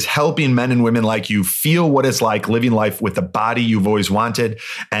do is helping men and women like you feel what it's like living life with the body you've always wanted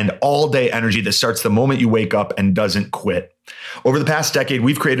and all day energy that starts the moment you wake up and doesn't quit. Over the past decade,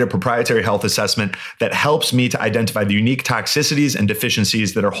 we've created a proprietary health assessment that helps me to identify the unique toxicities and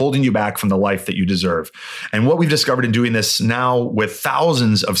deficiencies that are holding you back from the life that you deserve. And what we've discovered in doing this now with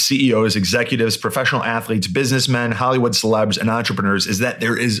thousands of CEOs, executives, professional athletes, businessmen, Hollywood celebs, and entrepreneurs is that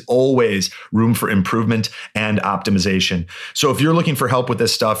there is always room for improvement and optimization. So if you're looking for help with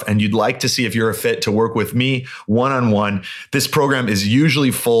this stuff and you'd like to see if you're a fit to work with me one-on-one, this program is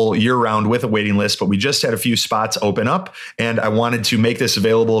usually full year-round with a waiting list, but we just had a few spots open up. And I wanted to make this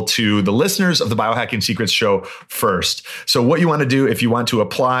available to the listeners of the Biohacking Secrets show first. So what you want to do if you want to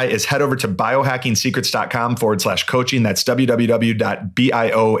apply is head over to biohackingsecrets.com/coaching. That's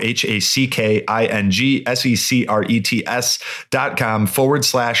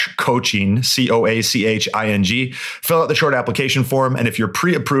www.biohackingsecrets.com/coaching, COACHING. Fill out the short application form. And if you're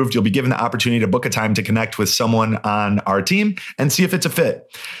pre-approved, you'll be given the opportunity to book a time to connect with someone on our team and see if it's a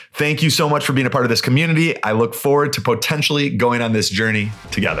fit. Thank you so much for being a part of this community. I look forward to potentially going on this journey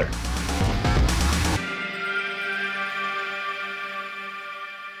together.